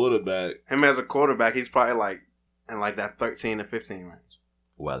as a quarterback. Him as a quarterback, he's probably like in like that 13 to 15 range.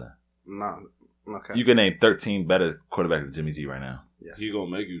 Well, No, okay. you can name 13 better quarterbacks than Jimmy G right now. Yes. He gonna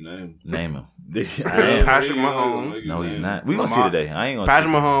make you name. Name him. Patrick He gonna Mahomes. make you No, he's name. not. We gonna see Lamar- today. I ain't gonna.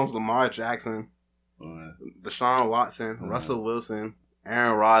 Patrick speak. Mahomes, Lamar Jackson, Alright. Deshaun Watson, Russell Wilson,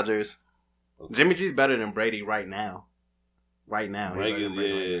 Aaron Rodgers. Jimmy G's better than Brady right now. Right now. he's better than Brady right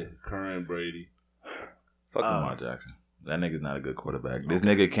Regular, now. yeah, current Brady. Fuck Lamar Jackson. That nigga's not a good quarterback. This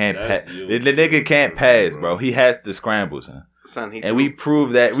nigga can't pass. The nigga can't pass, bro. He has to scramble, son. We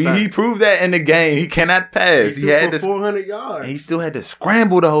proved that. He proved that in the game. He cannot pass. He had 400 yards. And he still had to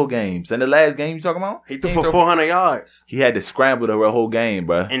scramble the whole game. So in the last game you talking about? He threw for 400 yards. He had to scramble the whole game,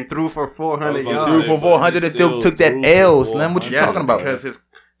 bro. And threw for 400 yards. Threw for 400 and still took that L, Slim. What you talking about? Because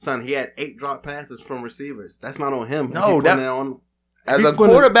he had 8 drop passes from receivers. That's not on him. No, as a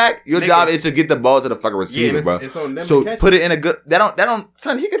quarterback, your job is to get the ball to the fucking receiver, bro. It's on them so to catch put it in a good. That don't.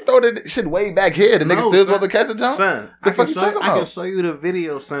 Son, he can throw the shit way back here. The nigga still supposed to catch the jump. Son, the fuck you talking about? I can show you the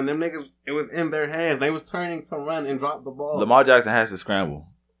video, son. Them niggas, it was in their hands. They was turning to run and drop the ball. Lamar Jackson has to scramble.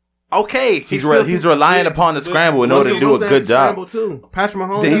 Okay, he's relying upon the scramble in order to do a good job. Too. Patrick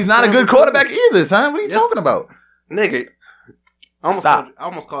Mahomes. He's not a good quarterback either, son. What are you talking about, nigga? I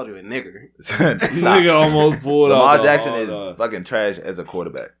almost called you a nigger. Nigga almost pulled out. Lamar Jackson is fucking trash as a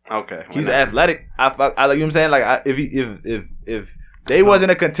quarterback. Okay, he's athletic. I like, you know what I'm saying? Like if they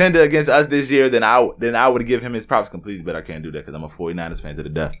wasn't a contender against us this year, then I would give him his props completely. But I can't do that because I'm a 49ers fan to the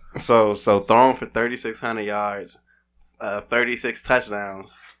death. So throwing for 3,600 yards, 36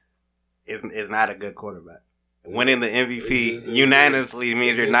 touchdowns is not a good quarterback. Winning the MVP unanimously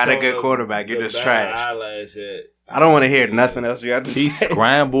means you're not a good quarterback. You're just trash. I don't want to hear nothing else you have to say. He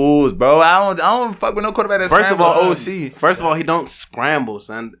scrambles, bro. I don't fuck with no quarterback that scrambles. First of all, he don't scramble,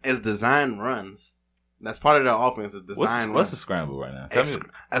 son. It's design runs. That's part of the offense. Is design. What's a scramble right now?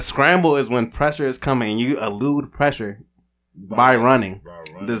 A scramble is when pressure is coming and you elude pressure by running.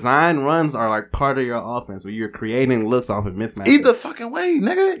 Design runs are like part of your offense where you're creating looks off of mismatches. Either fucking way,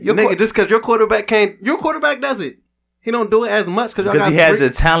 nigga. Just because your quarterback does it. He don't do it as much because he has the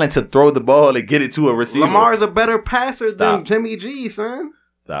talent to throw the ball and get it to a receiver. Lamar's a better passer than Jimmy G, son.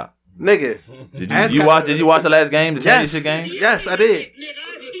 Stop, nigga. Did you watch the last game, the championship game? Yes, I did.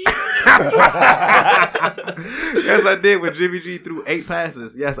 Yes, I did. When Jimmy G threw 8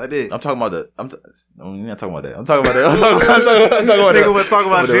 passes. Yes, I did. I'm talking about I'm not talking about that. I'm talking about Nigga was talking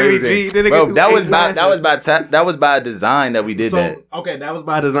about Jimmy G. Bro, that was by design that we did that. Okay, that was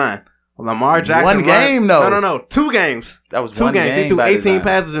by design. Lamar Jackson. One game, though. No. 2 games. That was 2 one games. game. He threw 18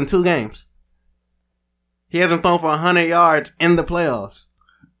 passes in 2 games. He hasn't thrown for 100 yards in the playoffs.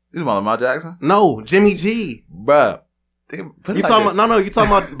 You about Lamar Jackson? No, Jimmy G. Bruh. You talking about? You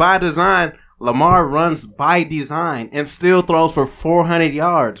talking about by design? Lamar runs by design and still throws for 400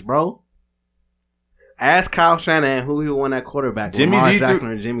 yards, bro. Ask Kyle Shanahan who he won that quarterback. Lamar Jackson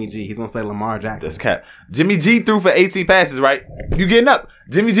or Jimmy G. He's gonna say Lamar Jackson. That's cap. Jimmy G threw for 18 passes, right? You getting up?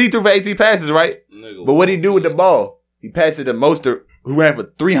 Jimmy G threw for 18 passes, right? But what did he do with the ball? He passed it to Mostert, who ran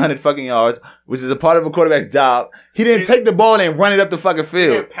for 300 fucking yards, which is a part of a quarterback's job. He didn't take the ball and run it up the fucking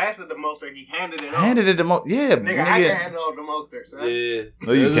field. He didn't pass it to Mostert. He handed it off. Yeah, nigga. I can hand it off to Mostert, son. Yeah.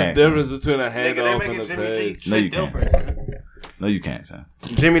 No, you can't. There's a difference between a handoff and a pass. No, you can't. No, you can't, son.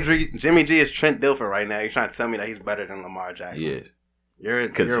 Jimmy G is Trent Dilfer right now. You're trying to tell me that he's better than Lamar Jackson. Yes.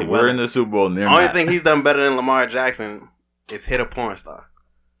 Because we're in the Super Bowl. The only thing he's done better than Lamar Jackson is hit a porn star.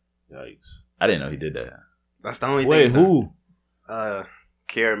 Yikes. I didn't know he did that. That's the only thing. Wait, who?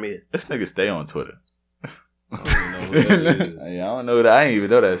 Kiara Mid. This nigga stay on Twitter. I don't know that. I ain't even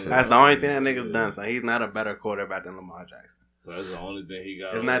know that shit. That's the only thing that nigga's done. So he's not a better quarterback than Lamar Jackson. So that's the only thing he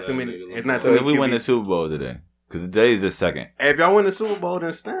got. It's not too many. If we win the Super Bowl today, because today is the second. If y'all win the Super Bowl,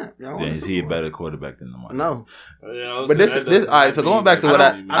 then stamp. Then is he a better quarterback than Lamar? No. But this. All right. So going back to what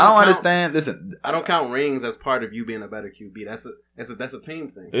I don't understand. Listen, I don't count rings as part of you being a better QB. That's a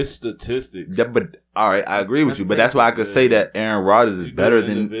team thing. It's statistics. Yeah, but all right, I agree with you. But that's why I could say that Aaron Rodgers is better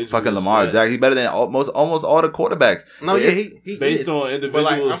than fucking Lamar Jackson. He's better than almost all the quarterbacks. No, yeah, he based on individuals.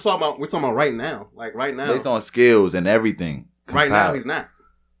 But like we're talking about right now. Like right now, based on skills and everything. Right now, he's not.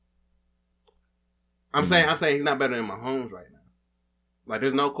 I'm saying he's not better than Mahomes right now. Like,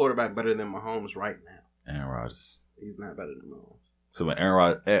 there's no quarterback better than Mahomes right now. Aaron Rodgers. He's not better than Mahomes. So when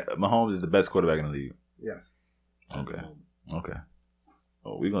Mahomes is the best quarterback in the league. Yes. Okay.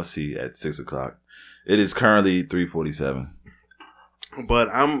 Oh, we're gonna see at 6:00. It is currently 3:47. But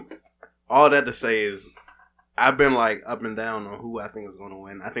all that to say is, I've been like up and down on who I think is going to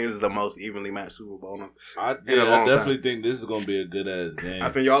win. I think this is the most evenly matched Super Bowl I definitely think this is going to be a good ass game. I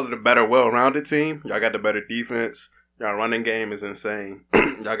think y'all are the better, well-rounded team. Y'all got the better defense. Y'all running game is insane.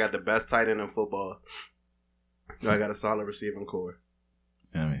 Y'all got the best tight end in football. Y'all got a solid receiving core.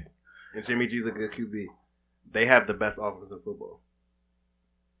 And Jimmy G's a good QB. They have the best offense in football.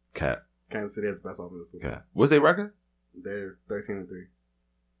 Kansas City has the best offense in football. What's their record? They're 13-3.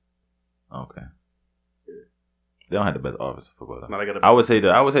 Okay. They don't have the best offense in football. No, I would say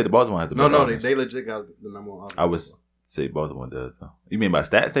the Baltimore has the best offense. They legit got the number one offense. I would say Baltimore does though. You mean by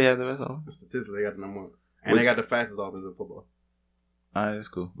stats they have the best offense? The statistics they got the number one. And they got the fastest offense in football. All right, that's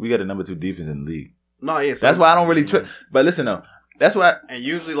cool. We got the number 2 defense in the league. No, yeah. That's why I don't really trip. But listen, though. That's why. And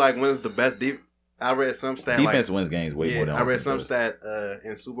usually, like, when it's the best I read some stat. Defense like, wins games way more than I read offense some does. stat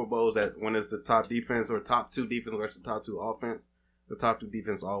in Super Bowls that when it's the top defense or top 2 defense versus the top 2 offense, the top 2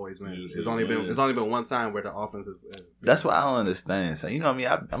 defense always wins. It's only been one time where the offense is. That's what I don't understand. So, you know what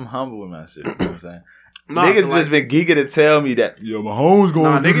I mean? I'm humble with my shit. You know what I'm saying? No, niggas so like, just been geeking to tell me that yo, Mahomes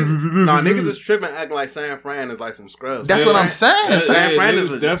going. Niggas is tripping, acting like San Fran is like some scrubs. That's what I'm saying. San Fran is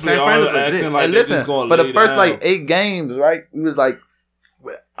legit. San Fran is legit. Like and listen, for the first like 8 games, right? We was like,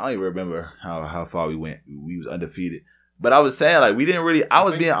 I don't even remember how far we went. We was undefeated, but I was saying like we didn't really. I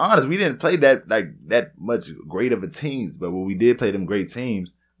was being honest. We didn't play that much great of a teams, but when we did play them great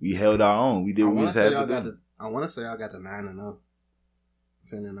teams, we held our own. We did. We just had to do. I want to say I got the 9-0,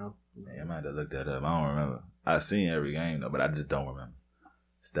 10-0. Yeah, I might have to look that up. I don't remember. I've seen every game though, but I just don't remember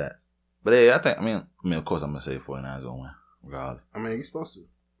stats. But yeah, I mean, of course, I'm gonna say 49ers gonna win, regardless. I mean, you're supposed to.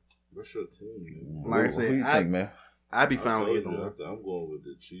 What's your team? Like I said, who you think, man? I'd be fine with either one. I'm going with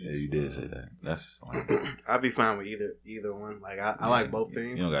the Chiefs. Yeah, you did say that. That's. I'd be fine with either one. Like I like both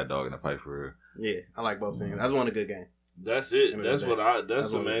teams. You don't got a dog in the fight for real. Yeah, I like both teams. I just want a good game. That's it. That's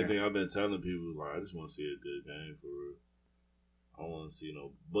That's the main thing I've been telling people. Like, I just want to see a good game for real. I don't want to see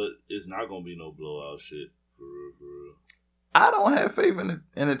but it's not gonna be no blowout shit for real. I don't have faith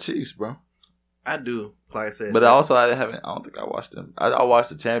in the Chiefs, bro. I do, like I said. But also, I don't think I watched them. I watched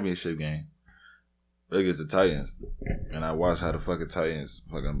the championship game against the Titans, and I watched how the fucking Titans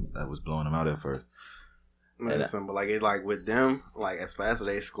that was blowing them out at first. Listen, but like with them, like as fast as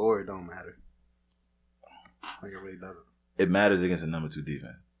they score, it don't matter. Like it really doesn't. It matters against the number 2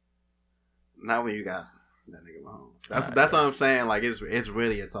 defense. Not when you got that nigga Mahomes. That's what I'm saying. Like it's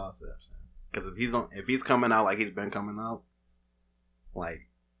really a toss up. Because if he's coming out like he's been coming out, like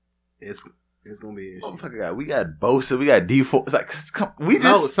it's gonna be an issue. We got Bosa, we got D4. It's like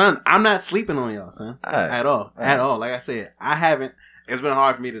no, son. I'm not sleeping on y'all, son. At all. Like I said, I haven't. It's been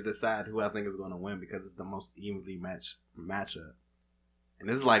hard for me to decide who I think is going to win because it's the most evenly matchup. And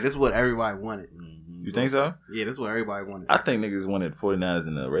this is what everybody wanted. Mm-hmm. You think so? Yeah, this is what everybody wanted. I think niggas wanted 49ers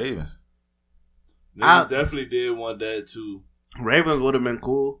and the Ravens. Niggas definitely did want that too. Ravens would have been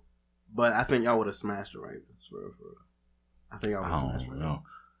cool, but I think y'all would have smashed the Ravens. For real. I think y'all would have smashed the Ravens.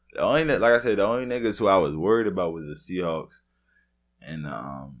 The only, like I said, the only niggas who I was worried about was the Seahawks and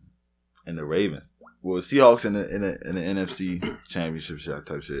the Ravens. Well, Seahawks in the NFC Championship shot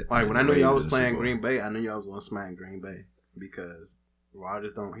type shit. Like when I knew y'all was playing Green Bay, I knew y'all was going to smack Green Bay because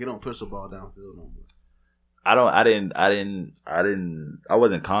Rodgers don't push the ball downfield no more. I wasn't confident. I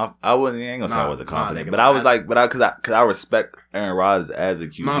wasn't confident, but I was like, because I respect Aaron Rodgers as a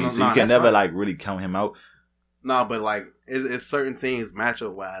QB, so you can never like really count him out. No, but like it's certain teams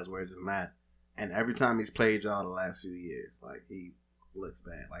matchup wise where it's just not. And every time he's played y'all the last few years, like he looks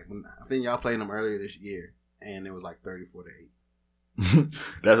bad. Like I think y'all played him earlier this year, and it was like 34-8.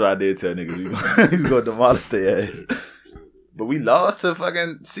 That's what I did tell niggas. He's going to demolish their ass. But we lost to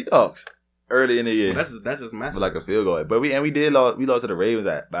fucking Seahawks early in the year. Well, that's just massive. For like a field goal. But we lost to the Ravens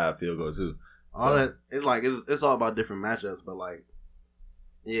by a field goal too. All that it's like it's all about different matchups, but like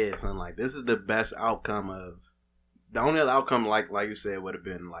yeah, son, like this is the best outcome of the only other outcome like you said would have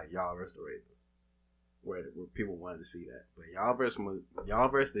been like y'all versus the Ravens. Where people wanted to see that. But y'all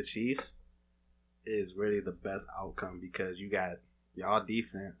versus the Chiefs is really the best outcome because you got y'all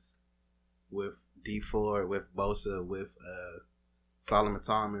defense with D4, with Bosa, with Solomon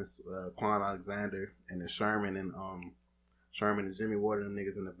Thomas, Quan Alexander, and then Sherman and Jimmy Ward and them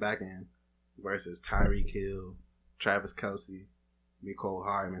niggas in the back end versus Tyreek Hill, Travis Kelce, Mecole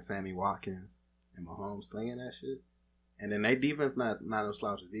Hardman, and Sammy Watkins, and Mahomes slinging that shit. And then they defense not no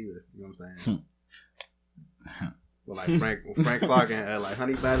slouches either. You know what I'm saying? Well, like Frank Clark and like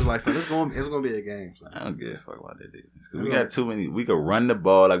Honey Badger, like so it's gonna be a game. So. I don't give a fuck about that defense because we got too many. We could run the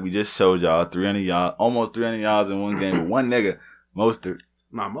ball like we just showed y'all 300 yards, almost 300 yards in one game with one nigga. Mostert.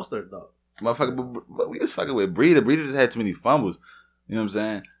 Nah, Mostert dog. Motherfucker, but we was fucking with Breeder. Breeder just had too many fumbles. You know what I'm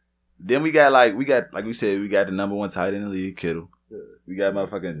saying? Then we got like we said, we got the number 1 tight end in the league, Kittle. Yeah. We got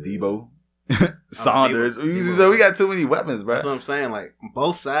motherfucking Debo. Saunders. Debo. So we got too many weapons, bro. That's what I'm saying. Like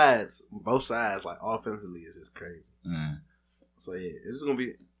both sides, like offensively is just crazy. So yeah, it's just gonna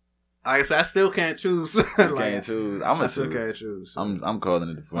be. Like I said, I still can't choose. Can't choose. I still can't choose. So. I'm calling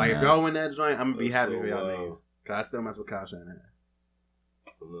it the 49ers. Like if y'all win that joint, I'm gonna be happy for y'all niggas. Cause I still mess with Kyle Shanahan.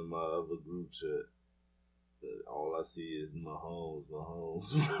 I'm in my other group chat. All I see is Mahomes,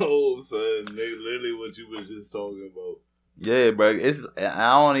 son. Literally what you was just talking about. Yeah, bro.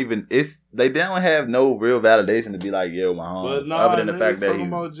 They don't have no real validation to be like, yo, Mahomes. But nah, other than the fact that talking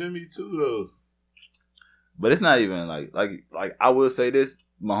about Jimmy too, though. But it's not even like I will say this: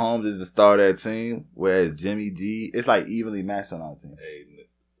 Mahomes is the star of that team, whereas Jimmy G, it's like evenly matched on our team. Hey,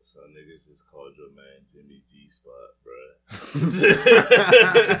 some niggas just called your man Jimmy G Spot, bro.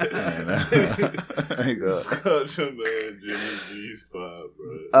 Called your man Jimmy G Spot,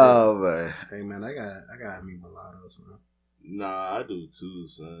 bro. Oh man. Hey man, I gotta meet mulattoes, man. Nah, I do too,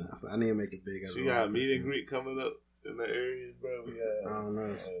 son. I need to make it big. She got a meet and greet coming up in the area, bro. I don't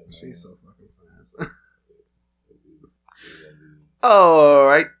know. She's so fucking fast. All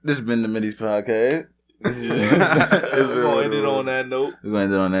right, this has been the Middies podcast. We're gonna end it on that note. We're gonna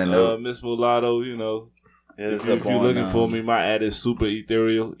end it on that note. Miss Mulatto, you know, if you're looking for me, my ad is super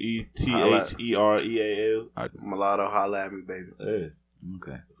ethereal. ETHEREAL. Mulatto, holla at me, baby. Yeah.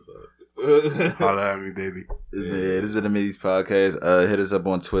 Okay. Holla at me, baby. This has been the Middies podcast. Hit us up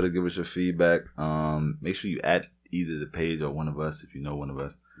on Twitter. Give us your feedback. Make sure you at either the page or one of us if you know one of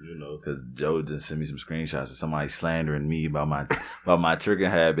us. You know, because Joe just sent me some screenshots of somebody slandering me about my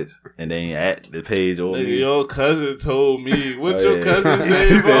tricking habits, and they ain't at the page or nigga, me. Your cousin told me. What your cousin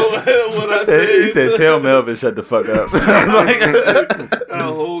say, bro? What I said? He said, "Tell Melvin shut the fuck up."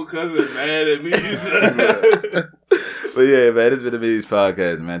 Our whole cousin mad at me. But yeah, man, this has been the Middies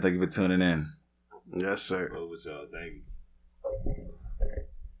podcast, man. Thank you for tuning in. Yes, sir. With y'all, thank you.